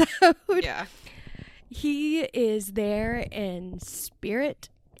episode. Yeah. He is there in spirit,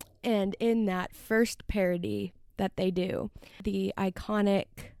 and in that first parody that they do, the iconic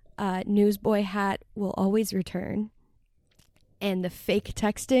newsboy hat will always return, and the fake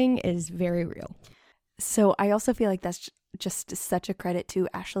texting is very real. So I also feel like that's just such a credit to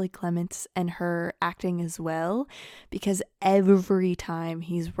Ashley Clements and her acting as well, because every time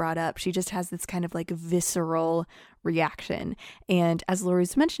he's brought up, she just has this kind of visceral reaction. And as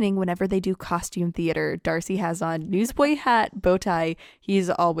Lori's mentioning, whenever they do costume theater, Darcy has on newsboy hat, bow tie, he's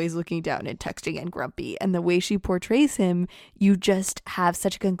always looking down and texting and grumpy. And the way she portrays him, you just have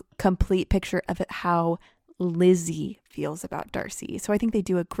such a complete picture of how Lizzie feels about Darcy. So I think they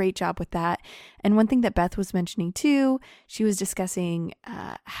do a great job with that. And one thing that Beth was mentioning too, she was discussing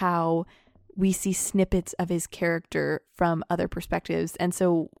how we see snippets of his character from other perspectives. And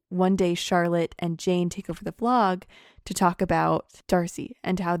so one day Charlotte and Jane take over the vlog to talk about Darcy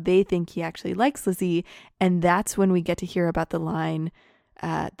and how they think he actually likes Lizzie. And that's when we get to hear about the line,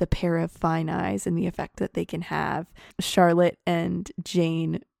 the pair of fine eyes and the effect that they can have. Charlotte and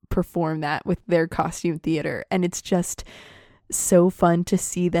Jane perform that with their costume theater, and it's just so fun to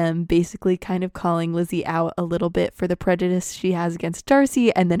see them basically kind of calling Lizzie out a little bit for the prejudice she has against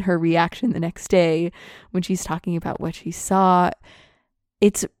Darcy, and then her reaction the next day when she's talking about what she saw.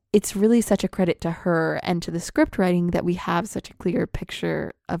 It's really such a credit to her and to the script writing that we have such a clear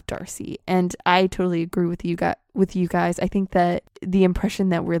picture of Darcy. And I totally agree with you guys. I think that the impression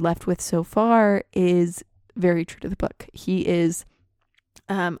that we're left with so far is very true to the book. He is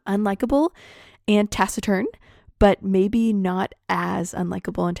unlikable and taciturn, but maybe not as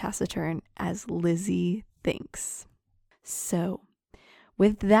unlikable and taciturn as Lizzie thinks. So,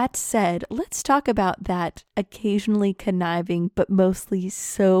 with that said, let's talk about that occasionally conniving, but mostly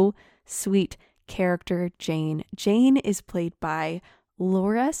so sweet character, Jane. Jane is played by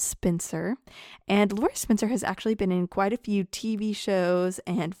Laura Spencer, and Laura Spencer has actually been in quite a few TV shows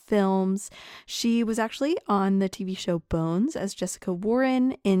and films. She was actually on the TV show Bones as Jessica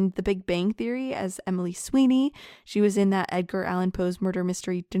Warren, in The Big Bang Theory as Emily Sweeney. She was in that Edgar Allan Poe's murder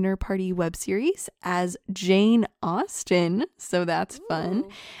mystery Dinner Party web series as Jane Austen, so that's fun.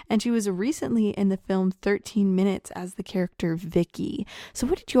 And she was recently in the film 13 Minutes as the character Vicky. So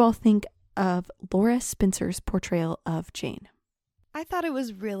what did you all think of Laura Spencer's portrayal of Jane? I thought it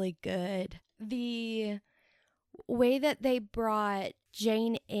was really good. The way that they brought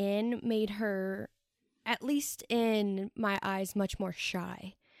Jane in made her, at least in my eyes, much more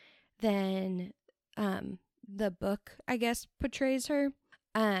shy than the book, I guess, portrays her.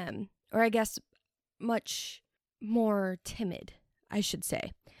 Or I guess much more timid, I should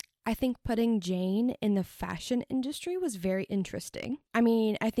say. I think putting Jane in the fashion industry was very interesting. I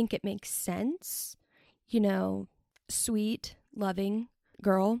mean, I think it makes sense. Sweet, loving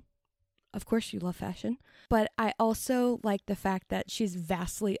girl. Of course you love fashion. But I also like the fact that she's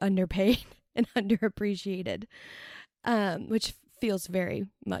vastly underpaid and underappreciated, which feels very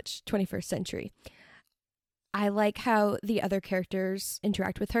much 21st century. I like how the other characters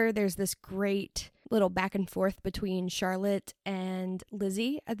interact with her. There's this great little back and forth between Charlotte and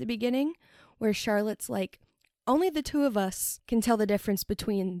Lizzie at the beginning, where Charlotte's like, only the two of us can tell the difference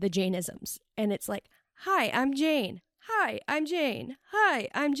between the Janeisms. And it's like, hi, I'm Jane. Hi, I'm Jane. Hi,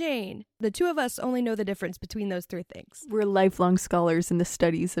 I'm Jane. The two of us only know the difference between those three things. We're lifelong scholars in the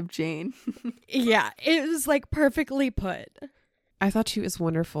studies of Jane. Yeah, it was perfectly put. I thought she was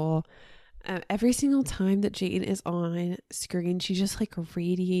wonderful. Every single time that Jane is on screen, she just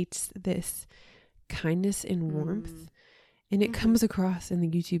radiates this kindness and warmth. And it comes across in the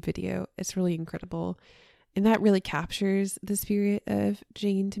YouTube video. It's really incredible. And that really captures the spirit of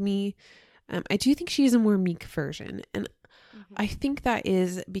Jane to me. I do think she is a more meek version. And I think that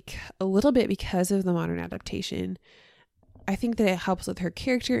is a little bit because of the modern adaptation. I think that it helps with her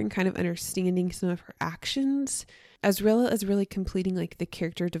character and kind of understanding some of her actions, as well as really completing like the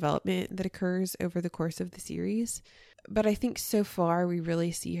character development that occurs over the course of the series. But I think so far we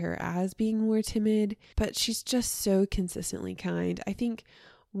really see her as being more timid, but she's just so consistently kind. I think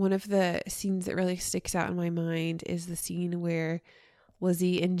one of the scenes that really sticks out in my mind is the scene where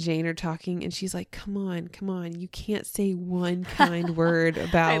Lizzie and Jane are talking and she's like, come on, you can't say one kind word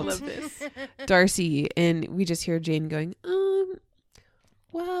about I love this. Darcy. And we just hear Jane going,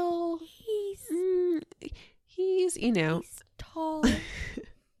 well, he's He's tall.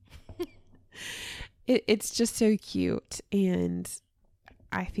 It's just so cute, and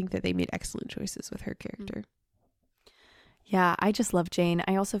I think that they made excellent choices with her character. Yeah, I just love Jane.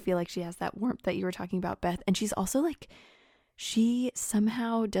 I also feel like she has that warmth that you were talking about, Beth. And she's also like, she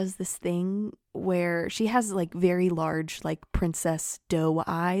somehow does this thing where she has like very large, like princess doe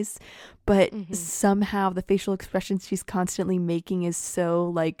eyes, but somehow the facial expressions she's constantly making is so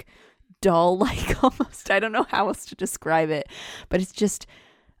like doll like almost. I don't know how else to describe it, but it's just,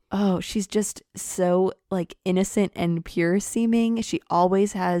 oh, she's just so like innocent and pure seeming. She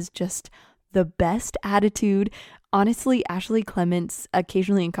always has just the best attitude. Honestly, Ashley Clements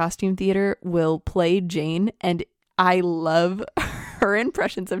occasionally in costume theater will play Jane, and I love her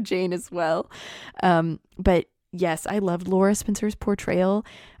impressions of Jane as well. But yes, I loved Laura Spencer's portrayal.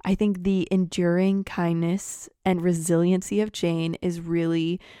 I think the enduring kindness and resiliency of Jane is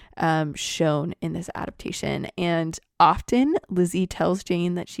really shown in this adaptation. And often Lizzie tells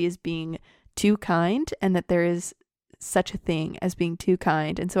Jane that she is being too kind and that there is such a thing as being too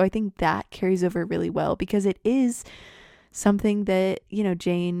kind. And so I think that carries over really well, because it is something that, you know,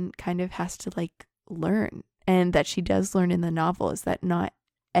 Jane kind of has to like learn, and that she does learn in the novel, is that not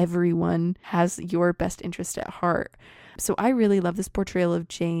everyone has your best interest at heart. So I really love this portrayal of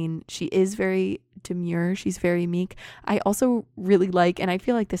Jane. She is very demure. She's very meek. I also really like, and I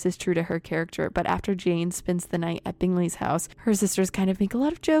feel like this is true to her character, but after Jane spends the night at Bingley's house, her sisters kind of make a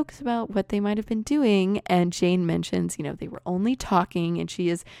lot of jokes about what they might have been doing. And Jane mentions, you know, they were only talking, and she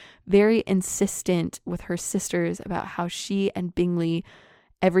is very insistent with her sisters about how she and Bingley,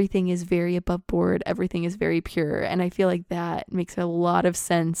 everything is very above board. Everything is very pure. And I feel like that makes a lot of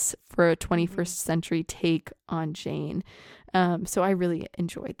sense for a 21st century take on Jane. So I really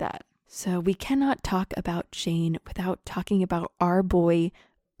enjoyed that. So we cannot talk about Jane without talking about our boy,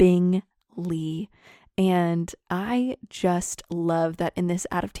 Bingley. And I just love that in this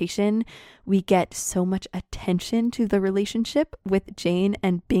adaptation, we get so much attention to the relationship with Jane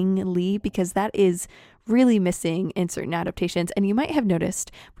and Bingley, because that is really missing in certain adaptations. And you might have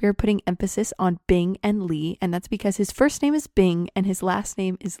noticed we are putting emphasis on Bing and Lee, and that's because his first name is Bing and his last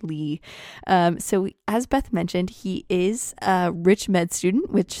name is Lee. So as Beth mentioned, he is a rich med student,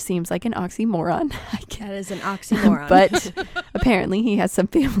 which seems like an oxymoron. That is an oxymoron. But apparently he has some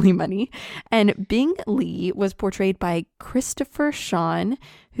family money. And Bing Lee was portrayed by Christopher Sean,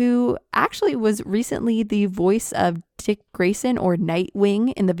 who actually was recently the voice of Dick Grayson, or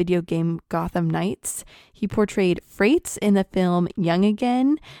Nightwing, in the video game Gotham Knights. He portrayed Freights in the film Young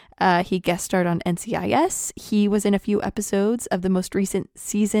Again. He guest starred on NCIS. He was in a few episodes of the most recent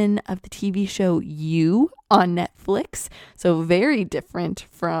season of the TV show You on Netflix. So very different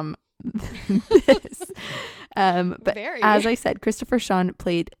from this. But as I said, Christopher Sean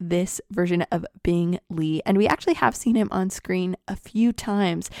played this version of Bing Lee, and we actually have seen him on screen a few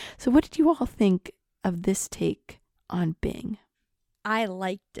times. So what did you all think of this take on Bing? I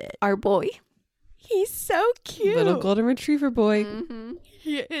liked it. Our boy. He's so cute. Little golden retriever boy. Mm-hmm.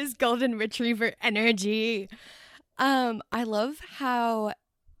 He is golden retriever energy. I love how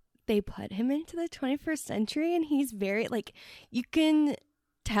they put him into the 21st century, and he's very, like, you can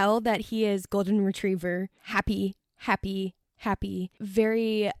tell that he is golden retriever, happy,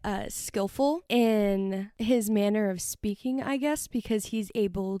 very skillful in his manner of speaking, I guess, because he's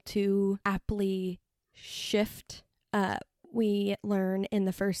able to aptly shift. We learn in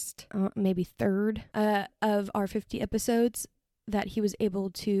the first, maybe third of our 50 episodes that he was able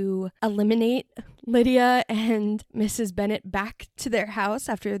to eliminate Lydia and Mrs. Bennet back to their house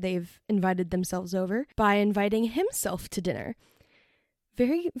after they've invited themselves over by inviting himself to dinner.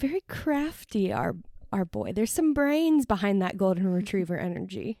 Very, very crafty, our boy. There's some brains behind that golden retriever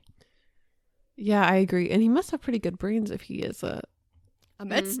energy. Yeah, I agree. And he must have pretty good brains if he is a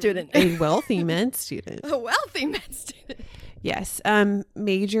med student. A wealthy med student. A wealthy med student. Yes.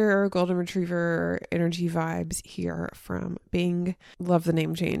 Major golden retriever energy vibes here from Bing. Love the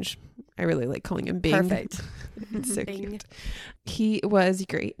name change. I really like calling him Bing. Perfect. It's so Bing. cute. He was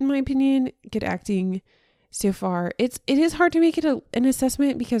great, in my opinion. Good acting so far. It is hard to make it an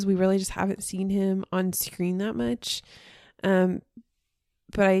assessment because we really just haven't seen him on screen that much.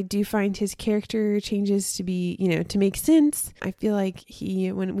 But I do find his character changes to be, to make sense. I feel like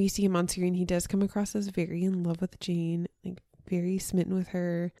when we see him on screen, he does come across as very in love with Jane, like very smitten with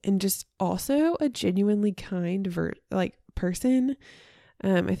her, and just also a genuinely kind person.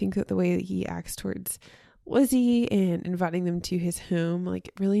 I think that the way that he acts towards Lizzie and inviting them to his home,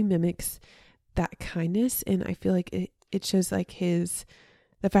 like, really mimics that kindness. And I feel like it shows like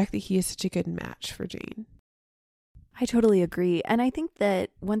the fact that he is such a good match for Jane. I totally agree. And I think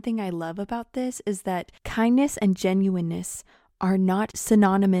that one thing I love about this is that kindness and genuineness are not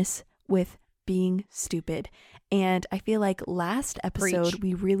synonymous with being stupid. And I feel like last episode,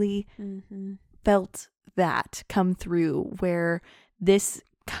 we really felt that come through, where this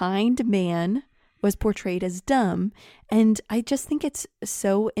kind man was portrayed as dumb. And I just think it's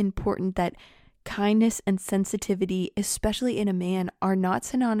so important that kindness and sensitivity, especially in a man, are not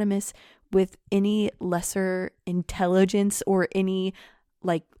synonymous with any lesser intelligence or any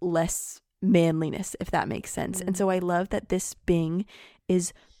like less manliness, if that makes sense. And so I love that this Bing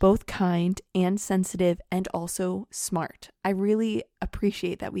is both kind and sensitive and also smart. I really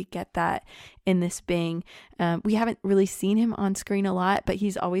appreciate that we get that in this Bing. We haven't really seen him on screen a lot, but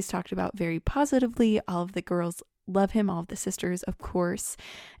he's always talked about very positively. All of the girls love him, all of the sisters, of course.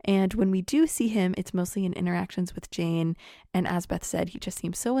 And when we do see him, it's mostly in interactions with Jane. And as Beth said, he just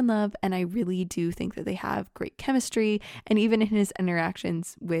seems so in love. And I really do think that they have great chemistry. And even in his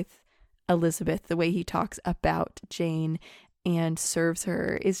interactions with Elizabeth, the way he talks about Jane and serves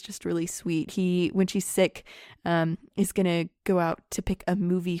her is just really sweet. When she's sick, is gonna go out to pick a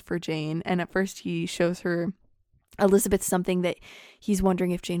movie for Jane. And at first he shows her Elizabeth something that he's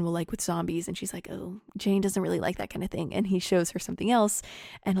wondering if Jane will like with zombies, and she's like, oh, Jane doesn't really like that kind of thing. And he shows her something else,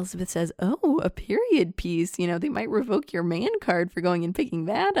 and Elizabeth says, oh, a period piece, they might revoke your man card for going and picking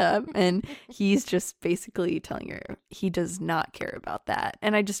that up. And he's just basically telling her he does not care about that.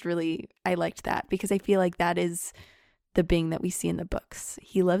 And I liked that, because I feel like that is the Bing that we see in the books.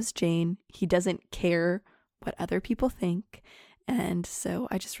 He loves Jane. He doesn't care what other people think. And so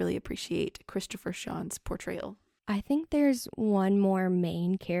I just really appreciate Christopher Sean's portrayal. I think there's one more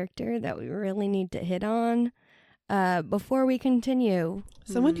main character that we really need to hit on before we continue.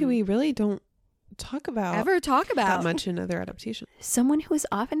 Someone who we really don't ever talk about that much in other adaptations. Someone who is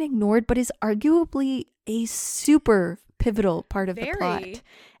often ignored, but is arguably a super pivotal part of the plot.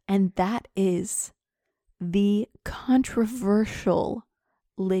 And that is the controversial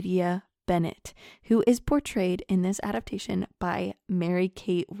Lydia Bennet, who is portrayed in this adaptation by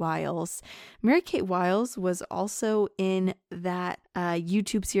Mary-Kate Wiles. Mary-Kate Wiles was also in that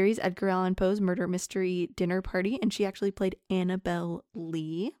YouTube series, Edgar Allan Poe's Murder Mystery Dinner Party, and she actually played Annabelle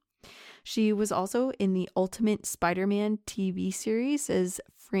Lee. She was also in the Ultimate Spider-Man TV series as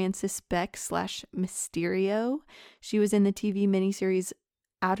Frances Beck / Mysterio. She was in the TV miniseries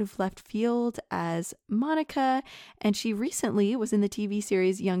Out of Left Field as Monica, and she recently was in the TV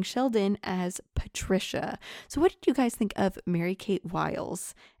series Young Sheldon as Patricia. So what did you guys think of Mary-Kate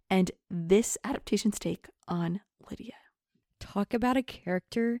Wiles and this adaptation's take on Lydia? Talk about a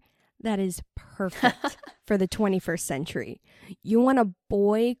character that is perfect for the 21st century. You want a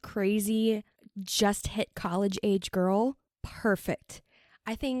boy crazy, just hit college age girl? Perfect.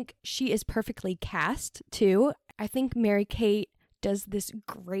 I think she is perfectly cast too. I think Mary-Kate does this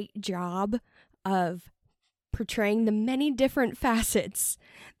great job of portraying the many different facets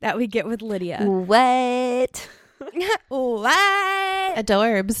that we get with Lydia. What? What?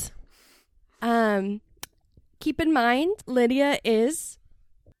 Adorbs. Keep in mind, Lydia is,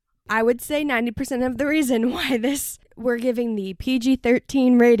 I would say, 90% of the reason why we're giving the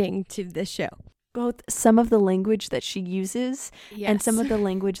PG-13 rating to this show. Both some of the language that she uses and some of the Yes.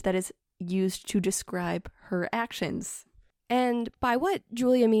 language that is used to describe her actions. And by what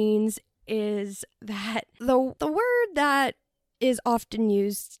Julia means is that the word that is often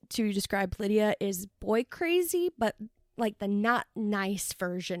used to describe Lydia is boy crazy, but like the not nice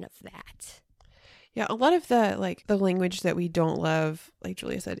version of that. Yeah, a lot of the language that we don't love, like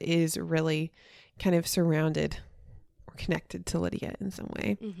Julia said, is really kind of surrounded or connected to Lydia in some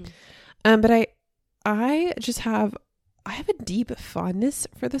way. Mm-hmm. But I just have a deep fondness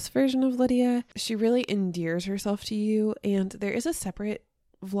for this version of Lydia. She really endears herself to you, and there is a separate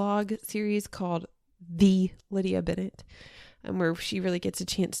vlog series called The Lydia Bennet, where she really gets a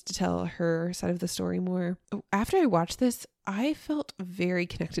chance to tell her side of the story more. After I watched this, I felt very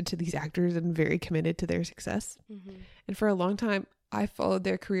connected to these actors and very committed to their success. Mm-hmm. And for a long time, I followed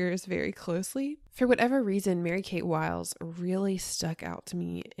their careers very closely. For whatever reason, Mary-Kate Wiles really stuck out to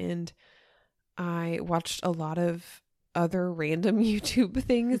me, and I watched a lot of other random YouTube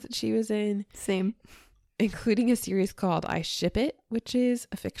things that she was in. Same. including a series called I Ship It, which is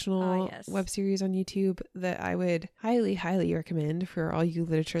a fictional yes. web series on YouTube that I would highly, highly recommend for all you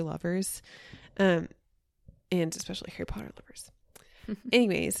literature lovers, and especially Harry Potter lovers.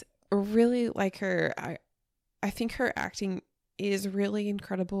 Anyways, really like her. I think her acting is really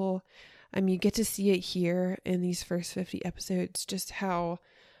incredible. You get to see it here in these first 50 episodes, just how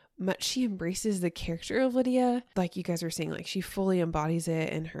much she embraces the character of Lydia. Like you guys were saying, like she fully embodies it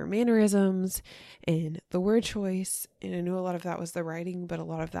in her mannerisms and the word choice. And I know a lot of that was the writing, but a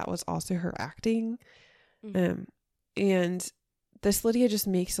lot of that was also her acting. Mm-hmm. And this Lydia just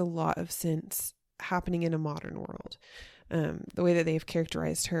makes a lot of sense happening in a modern world. The way that they've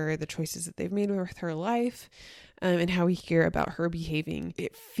characterized her, the choices that they've made with her life, and how we hear about her behaving.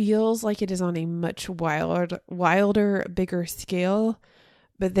 It feels like it is on a much wilder, bigger scale.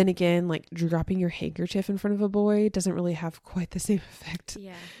 But then again, like dropping your handkerchief in front of a boy doesn't really have quite the same effect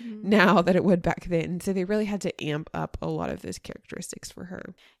now that it would back then. So they really had to amp up a lot of those characteristics for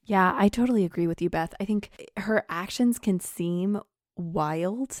her. Yeah, I totally agree with you, Beth. I think her actions can seem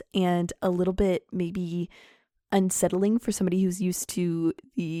wild and a little bit maybe unsettling for somebody who's used to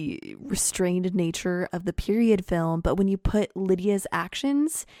the restrained nature of the period film. But when you put Lydia's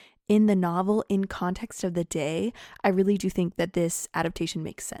actions in the novel in context of the day, I really do think that this adaptation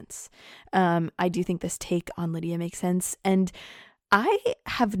makes sense. I do think this take on Lydia makes sense. And I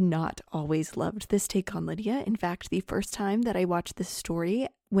have not always loved this take on Lydia. In fact, the first time that I watched this story,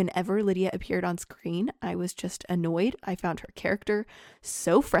 whenever Lydia appeared on screen, I was just annoyed. I found her character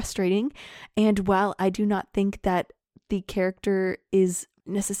so frustrating. And while I do not think that the character is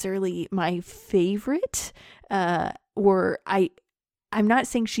necessarily my favorite, I'm not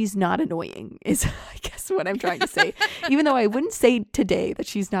saying she's not annoying, is I guess what I'm trying to say. Even though I wouldn't say today that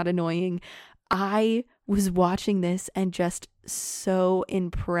she's not annoying, I was watching this and just so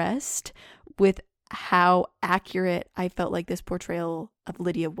impressed with how accurate I felt like this portrayal of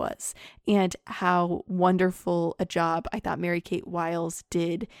Lydia was, and how wonderful a job I thought Mary-Kate Wiles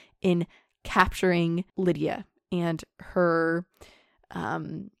did in capturing Lydia and her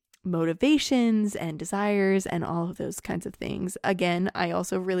motivations and desires and all of those kinds of things. Again, I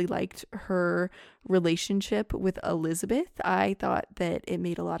also really liked her relationship with Elizabeth. I thought that it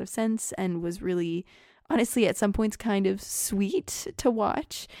made a lot of sense and was really, honestly, at some points kind of sweet to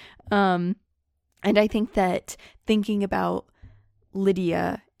watch. And I think that thinking about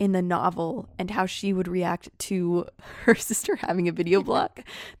Lydia in the novel and how she would react to her sister having a video blog,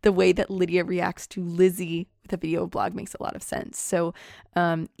 the way that Lydia reacts to Lizzie with a video blog makes a lot of sense. So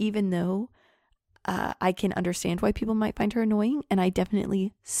even though I can understand why people might find her annoying, and I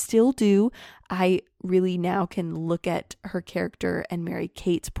definitely still do, I really now can look at her character and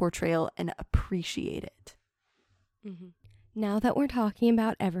Mary-Kate's portrayal and appreciate it. Mm-hmm. Now that we're talking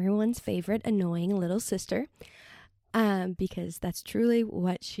about everyone's favorite annoying little sister, because that's truly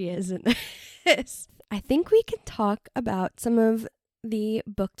what she is in this, I think we can talk about some of the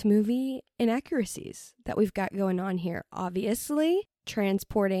book to movie inaccuracies that we've got going on here. Obviously,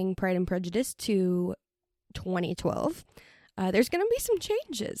 transporting Pride and Prejudice to 2012, there's going to be some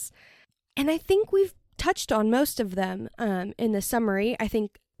changes. And I think we've touched on most of them in the summary. I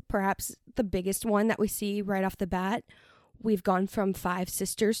think perhaps the biggest one that we see right off the bat, we've gone from 5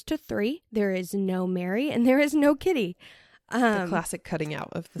 sisters to 3. There is no Mary and there is no Kitty. The classic cutting out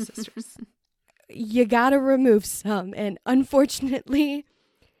of the sisters. You gotta remove some, and unfortunately,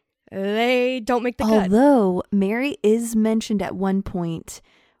 they don't make the cut. Although Mary is mentioned at one point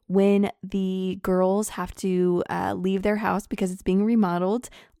when the girls have to leave their house because it's being remodeled.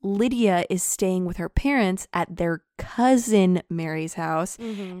 Lydia is staying with her parents at their cousin Mary's house.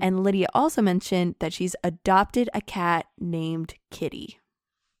 Mm-hmm. And Lydia also mentioned that she's adopted a cat named Kitty,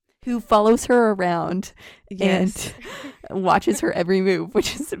 who follows her around and watches her every move,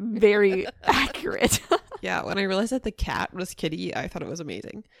 which is very accurate. Yeah, when I realized that the cat was Kitty, I thought it was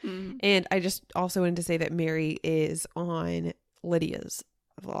amazing. Mm. And I just also wanted to say that Mary is on Lydia's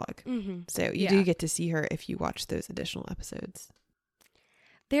vlog. Mm-hmm. So you do get to see her if you watch those additional episodes.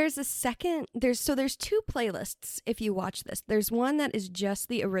 There's a second, there's 2 playlists if you watch this. There's one that is just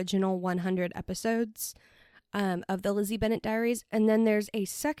the original 100 episodes of the Lizzie Bennet Diaries. And then there's a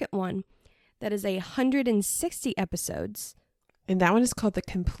second one that is 160 episodes. And that one is called the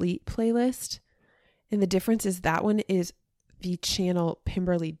Complete Playlist. And the difference is that one is the channel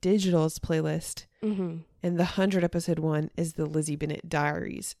Pemberley Digital's playlist. Mm-hmm. And the 100 episode one is the Lizzie Bennet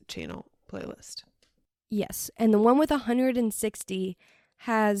Diaries channel playlist. Yes. And the one with 160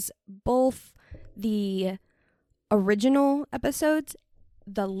 has both the original episodes,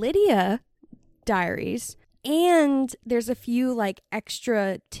 the Lydia Diaries, And there's a few like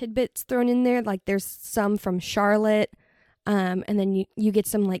extra tidbits thrown in there. Like there's some from Charlotte. And then you get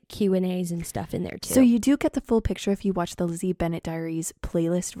some like Q&As and stuff in there too. So you do get the full picture if you watch the Lizzie Bennet Diaries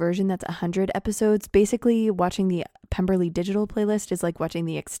playlist version. That's 100 episodes. Basically, watching the Pemberley Digital playlist is like watching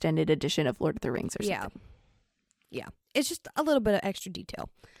the extended edition of Lord of the Rings or something. Yeah. It's just a little bit of extra detail.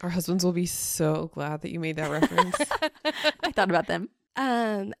 Our husbands will be so glad that you made that reference. I thought about them.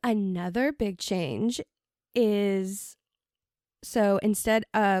 Another big change is, so instead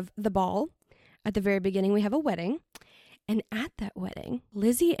of the ball, at the very beginning we have a wedding. And at that wedding,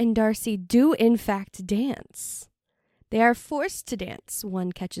 Lizzie and Darcy do in fact dance. They are forced to dance.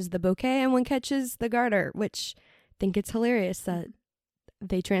 One catches the bouquet and one catches the garter, which I think it's hilarious that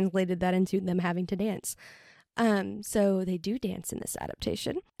they translated that into them having to dance. So they do dance in this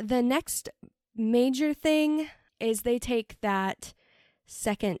adaptation. The next major thing is they take that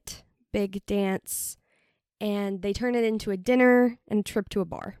second big dance and they turn it into a dinner and a trip to a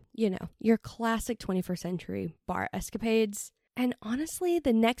bar. You know, your classic 21st century bar escapades. And honestly,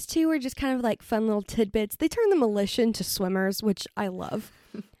 the next two are just kind of like fun little tidbits. They turn the militia into swimmers, which I love.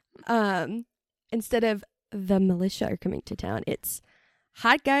 Instead of the militia are coming to town, it's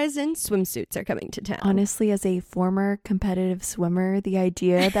hot guys in swimsuits are coming to town. Honestly, as a former competitive swimmer, the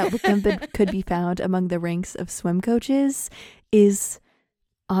idea that Wickham could be found among the ranks of swim coaches is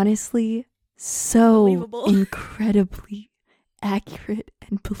honestly so Believable. Incredibly accurate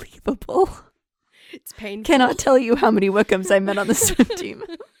and believable. It's painful. Cannot tell you how many Wickhams I met on the swim team.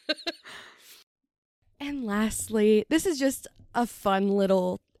 And lastly, this is just a fun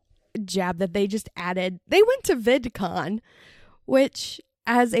little jab that they just added. They went to VidCon, which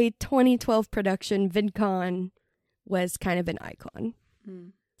as a 2012 production, VidCon was kind of an icon.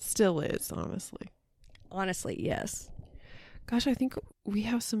 Still is, honestly. Honestly, yes. Gosh, I think we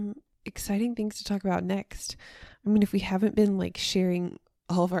have some exciting things to talk about next. I mean, if we haven't been like sharing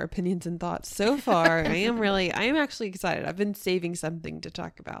all of our opinions and thoughts so far, I am actually excited. I've been saving something to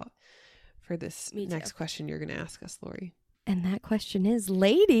talk about for this Me too. next question you're going to ask us, Lori. And that question is,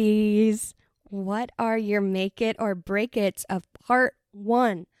 ladies, what are your make it or break it's of part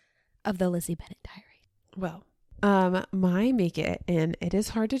 1 of the Lizzie Bennet Diary? Well, my make it, and it is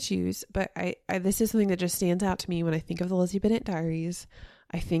hard to choose, but I this is something that just stands out to me when I think of the Lizzie Bennet Diaries.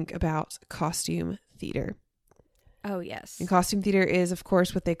 I think about costume theater. Oh, yes. And costume theater is, of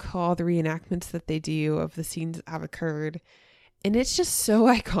course, what they call the reenactments that they do of the scenes that have occurred. And it's just so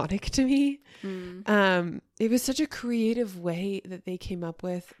iconic to me. It was such a creative way that they came up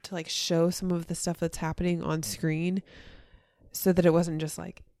with to like show some of the stuff that's happening on screen so that it wasn't just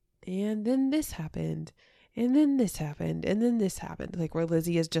like, and then this happened, and then this happened, and then this happened. Like where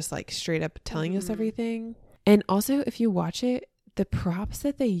Lizzie is just like straight up telling us everything. And also, if you watch it, the props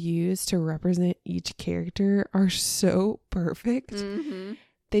that they use to represent each character are so perfect.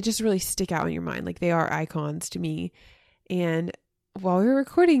 They just really stick out in your mind. Like they are icons to me. And while we were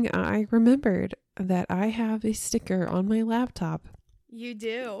recording, I remembered that I have a sticker on my laptop You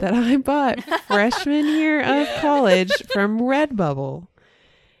do. that I bought freshman year of college from Redbubble.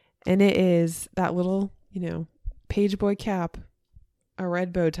 And it is that little, page boy cap, a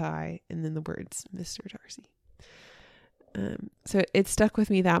red bow tie, and then the words, Mr. Darcy. So it stuck with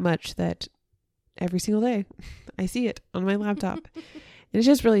me that much that every single day I see it on my laptop. And it's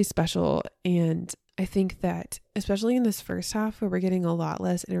just really special. And I think that especially in this first half where we're getting a lot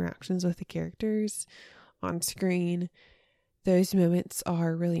less interactions with the characters on screen, those moments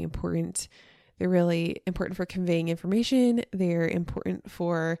are really important. They're really important for conveying information. They're important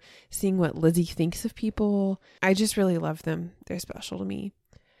for seeing what Lizzie thinks of people. I just really love them. They're special to me.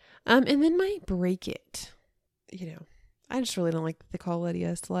 And then my break it, I just really don't like that they call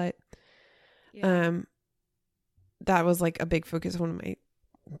Lydia a slut. Yeah. That was like a big focus of one of my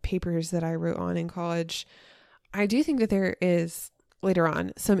papers that I wrote on in college. I do think that there is later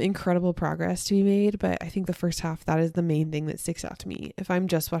on some incredible progress to be made, but I think the first half, that is the main thing that sticks out to me. If I'm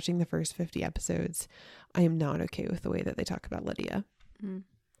just watching the first 50 episodes, I am not okay with the way that they talk about Lydia.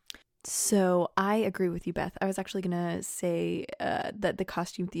 So I agree with you, Beth. I was actually going to say that the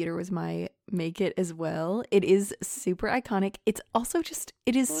costume theater was my make it as well. It is super iconic. It's also just,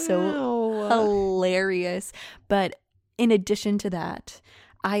 it is so hilarious. But in addition to that,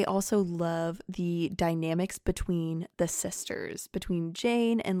 I also love the dynamics between the sisters, between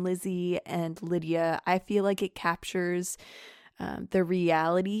Jane and Lizzie and Lydia. I feel like it captures the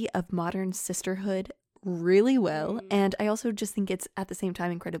reality of modern sisterhood really well. And I also just think it's at the same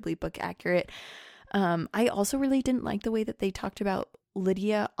time incredibly book accurate. I also really didn't like the way that they talked about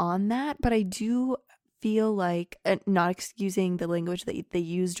Lydia on that, but I do feel like, not excusing the language that they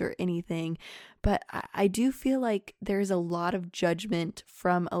used or anything, but I do feel like there's a lot of judgment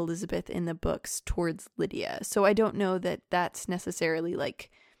from Elizabeth in the books towards Lydia. So I don't know that that's necessarily like,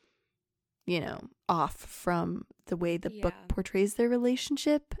 off from the way the book portrays their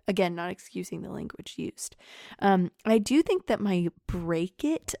relationship. Again, not excusing the language used. I do think that my break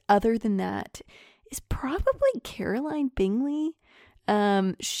it, other than that, is probably Caroline Bingley.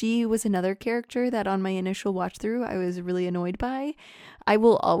 She was another character that on my initial watch through I was really annoyed by. I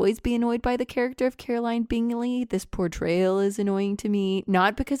will always be annoyed by the character of Caroline Bingley. This portrayal is annoying to me,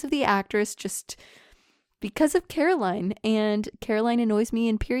 not because of the actress, just because of Caroline. And Caroline annoys me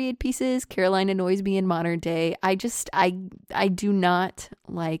in period pieces. Caroline annoys me in modern day. I do not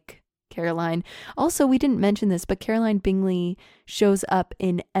like Caroline. Also, we didn't mention this, but Caroline Bingley shows up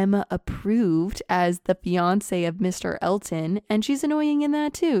in Emma Approved as the fiance of Mr. Elton, and she's annoying in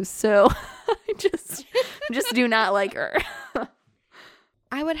that too. So I just do not like her.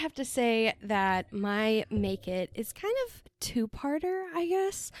 I would have to say that my make it is kind of two-parter, I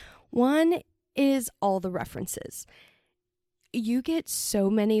guess. One is all the references. You get so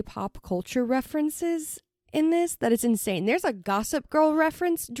many pop culture references in this that it's insane. There's a Gossip Girl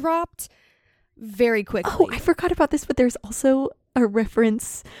reference dropped very quickly. Oh, I forgot about this, but there's also a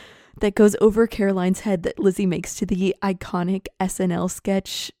reference that goes over Caroline's head that Lizzie makes to the iconic SNL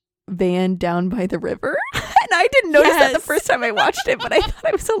sketch Van Down by the River. And I didn't notice that the first time I watched it, but I thought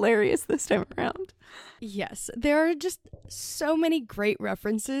it was hilarious this time around. Yes, there are just so many great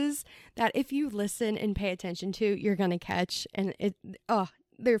references that if you listen and pay attention to, you're going to catch, and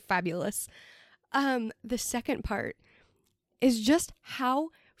they're fabulous. The second part is just how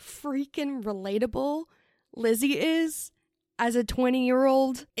freaking relatable Lizzie is as a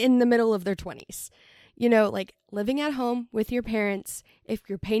 20-year-old in the middle of their 20s. Like living at home with your parents. If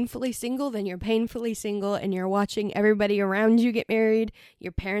you're painfully single, then you're painfully single and you're watching everybody around you get married.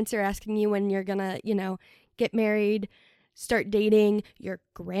 Your parents are asking you when you're gonna, get married, start dating. Your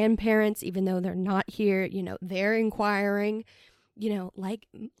grandparents, even though they're not here, they're inquiring.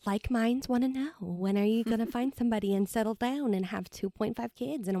 Like minds want to know, when are you going to find somebody and settle down and have 2.5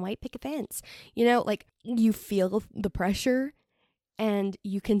 kids and a white picket fence? You feel the pressure and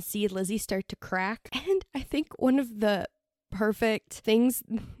you can see Lizzie start to crack. And I think one of the perfect things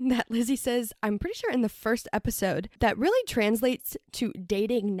that Lizzie says, I'm pretty sure in the first episode, that really translates to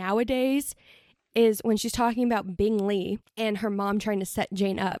dating nowadays is when she's talking about Bingley and her mom trying to set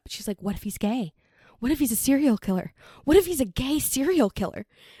Jane up. She's like, what if he's gay? What if he's a serial killer? What if he's a gay serial killer?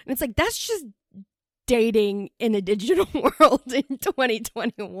 And it's like, that's just dating in a digital world in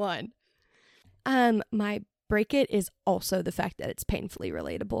 2021. My break it is also the fact that it's painfully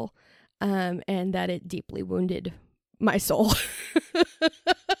relatable, and that it deeply wounded my soul.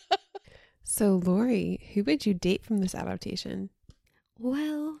 So, Lori, who would you date from this adaptation?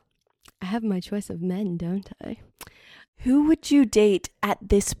 Well, I have my choice of men, don't I? Who would you date at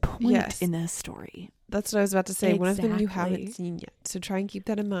this point in the story? That's what I was about to say. Exactly. One of them you haven't seen yet. So try and keep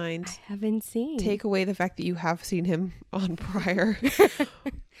that in mind. I haven't seen. Take away the fact that you have seen him on prior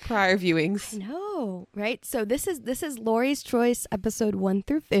viewings. I know, right? So this is Lori's Choice, episode 1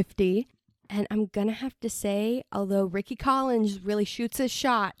 through 50. And I'm going to have to say, although Ricky Collins really shoots his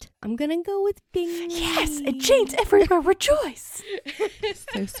shot, I'm going to go with Bingley. Yes, and Jane's everywhere rejoice.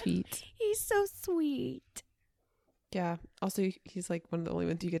 So sweet. He's so sweet. Yeah. Also, he's like one of the only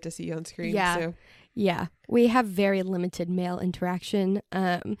ones you get to see on screen. Yeah. So. Yeah. We have very limited male interaction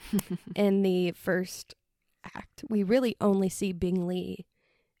in the first act. We really only see Bingley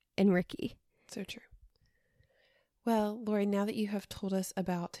and Ricky. So true. Well, Lori, now that you have told us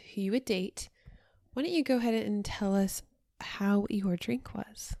about who you would date, why don't you go ahead and tell us how your drink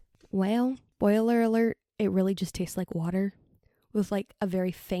was? Well, spoiler alert, it really just tastes like water with like a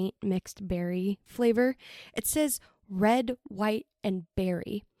very faint mixed berry flavor. It says red, white, and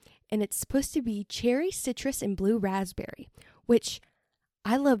berry, and it's supposed to be cherry, citrus, and blue raspberry, which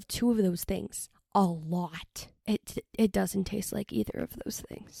I love 2 of those things a lot. It doesn't taste like either of those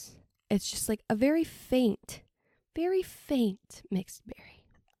things. It's just like a very faint mixed berry.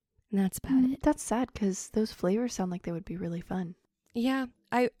 And that's about it. That's sad because those flavors sound like they would be really fun. Yeah,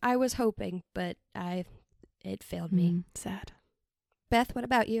 I was hoping, but it failed me. Sad. Beth, what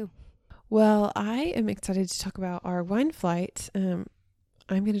about you? Well, I am excited to talk about our wine flight. I'm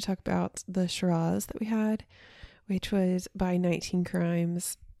going to talk about the Shiraz that we had, which was by 19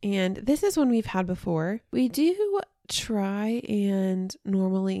 Crimes. And this is one we've had before. We do try and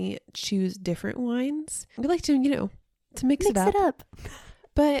normally choose different wines. We like to, to mix it up.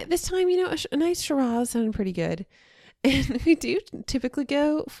 But this time, a nice Shiraz sounded pretty good. And we do typically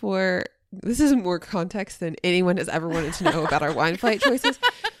go for this is more context than anyone has ever wanted to know about our wine flight choices.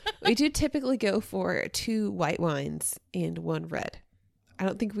 We do typically go for 2 white wines and 1 red. I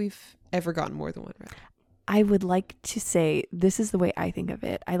don't think we've ever gotten more than 1 red. I would like to say this is the way I think of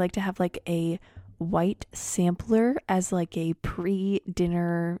it. I like to have like a white sampler as like a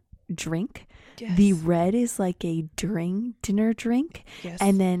pre-dinner drink. Yes. The red is like a during dinner drink. Yes.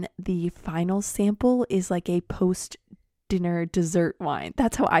 And then the final sample is like a post-dinner dessert wine.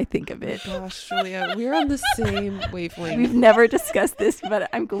 That's how I think of it. Gosh, Julia, we're on the same wavelength. We've never discussed this, but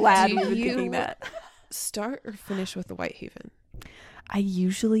I'm glad Do we've been you- thinking that. Start or finish with the Whitehaven? I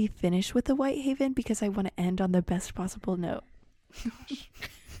usually finish with the Whitehaven because I want to end on the best possible note.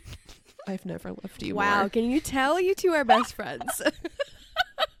 I've never loved you Wow, more. can you tell you two are best friends?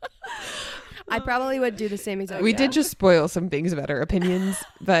 I probably would do the same exact We thing. did just spoil some things about our opinions,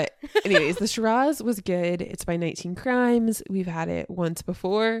 but anyways, the Shiraz was good. It's by 19 Crimes. We've had it once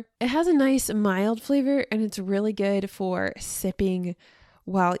before. It has a nice mild flavor, and it's really good for sipping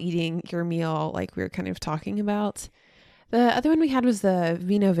while eating your meal, like we were kind of talking about. The other one we had was the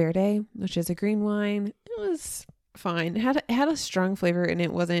Vino Verde, which is a green wine. It was fine. It had a strong flavor, and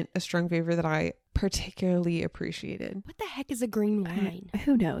it wasn't a strong flavor that I particularly appreciated. What the heck is a green wine?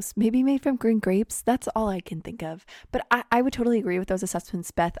 Who knows? Maybe made from green grapes. That's all I can think of. But I would totally agree with those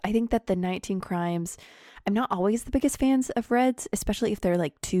assessments, Beth. I think that the 19 Crimes, I'm not always the biggest fans of reds, especially if they're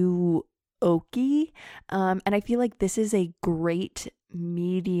like too oaky. And I feel like this is a great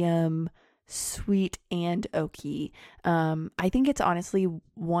medium sweet and oaky. I think it's honestly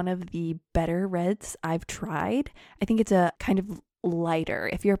one of the better reds I've tried. I think it's a kind of lighter.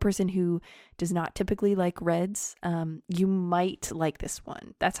 If you're a person who does not typically like reds, you might like this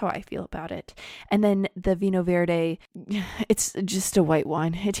one. That's how I feel about it. And then the Vino Verde, it's just a white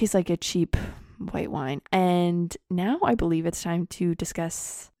wine. It tastes like a cheap white wine. And now I believe it's time to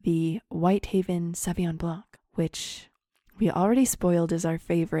discuss the Whitehaven Sauvignon Blanc, which we already spoiled as our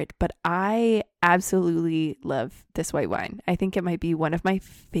favorite, but I absolutely love this white wine. I think it might be one of my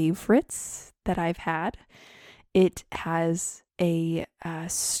favorites that I've had. It has a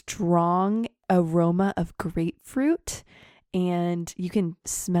strong aroma of grapefruit, and you can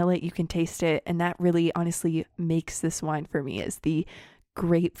smell it, you can taste it, and that really honestly makes this wine for me, is the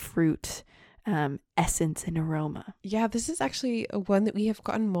grapefruit essence and aroma. Yeah, this is actually a one that we have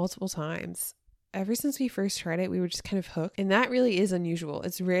gotten multiple times. Ever since we first tried it, we were just kind of hooked. And that really is unusual.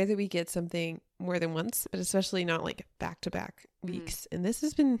 It's rare that we get something more than once, but especially not like back-to-back weeks. And this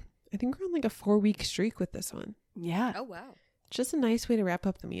has been, I think we're on like a 4-week streak with this one. Yeah. Oh, wow. Just a nice way to wrap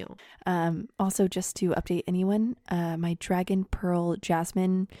up the meal. Also, just to update anyone, my Dragon Pearl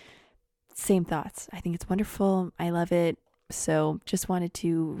Jasmine, same thoughts. I think it's wonderful. I love it. So just wanted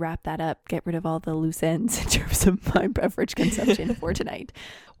to wrap that up, get rid of all the loose ends in terms of my beverage consumption for tonight.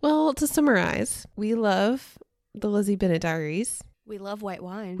 Well, to summarize, we love the Lizzie Bennett Diaries. We love white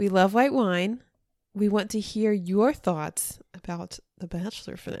wine. We love white wine. We want to hear your thoughts about the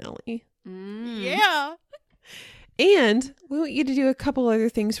Bachelor finale. Yeah. And we want you to do a couple other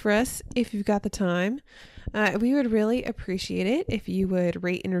things for us if you've got the time. We would really appreciate it if you would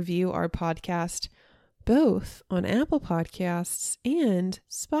rate and review our podcast both on Apple Podcasts and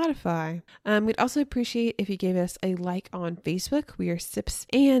Spotify. We'd also appreciate if you gave us a like on Facebook. We are Sips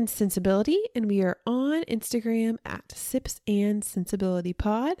and Sensibility, and we are on Instagram at Sips and Sensibility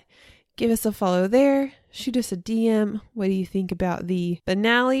Pod. Give us a follow there. Shoot us a DM. What do you think about the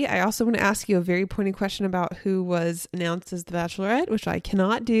finale? I also want to ask you a very pointed question about who was announced as the Bachelorette, which I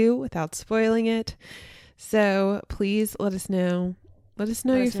cannot do without spoiling it. So please let us know. Let us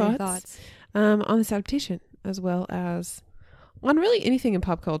know your thoughts. On this adaptation, as well as on really anything in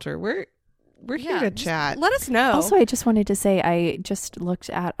pop culture. We're here to chat. Let us know. Also, I just wanted to say I just looked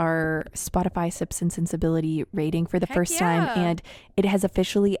at our Spotify Sips and Sensibility rating for the Heck first time, yeah. and it has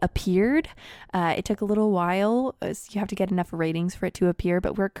officially appeared. It took a little while. You have to get enough ratings for it to appear,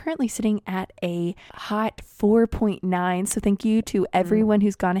 but we're currently sitting at a hot 4.9. So thank you to everyone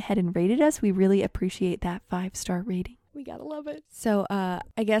who's gone ahead and rated us. We really appreciate that 5-star rating. We gotta love it. So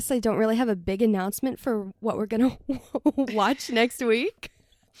I guess I don't really have a big announcement for what we're gonna watch next week.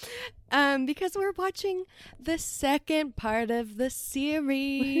 Because we're watching the second part of the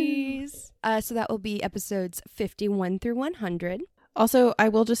series. So that will be episodes 51 through 100. Also, I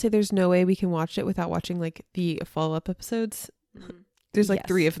will just say there's no way we can watch it without watching like the follow-up episodes. There's like Yes.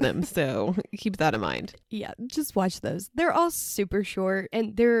 3 of them, so keep that in mind. Yeah, just watch those. They're all super short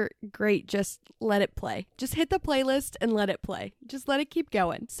and they're great. Just let it play. Just hit the playlist and let it play. Just let it keep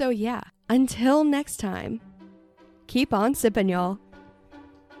going. So yeah, until next time, keep on sipping, y'all.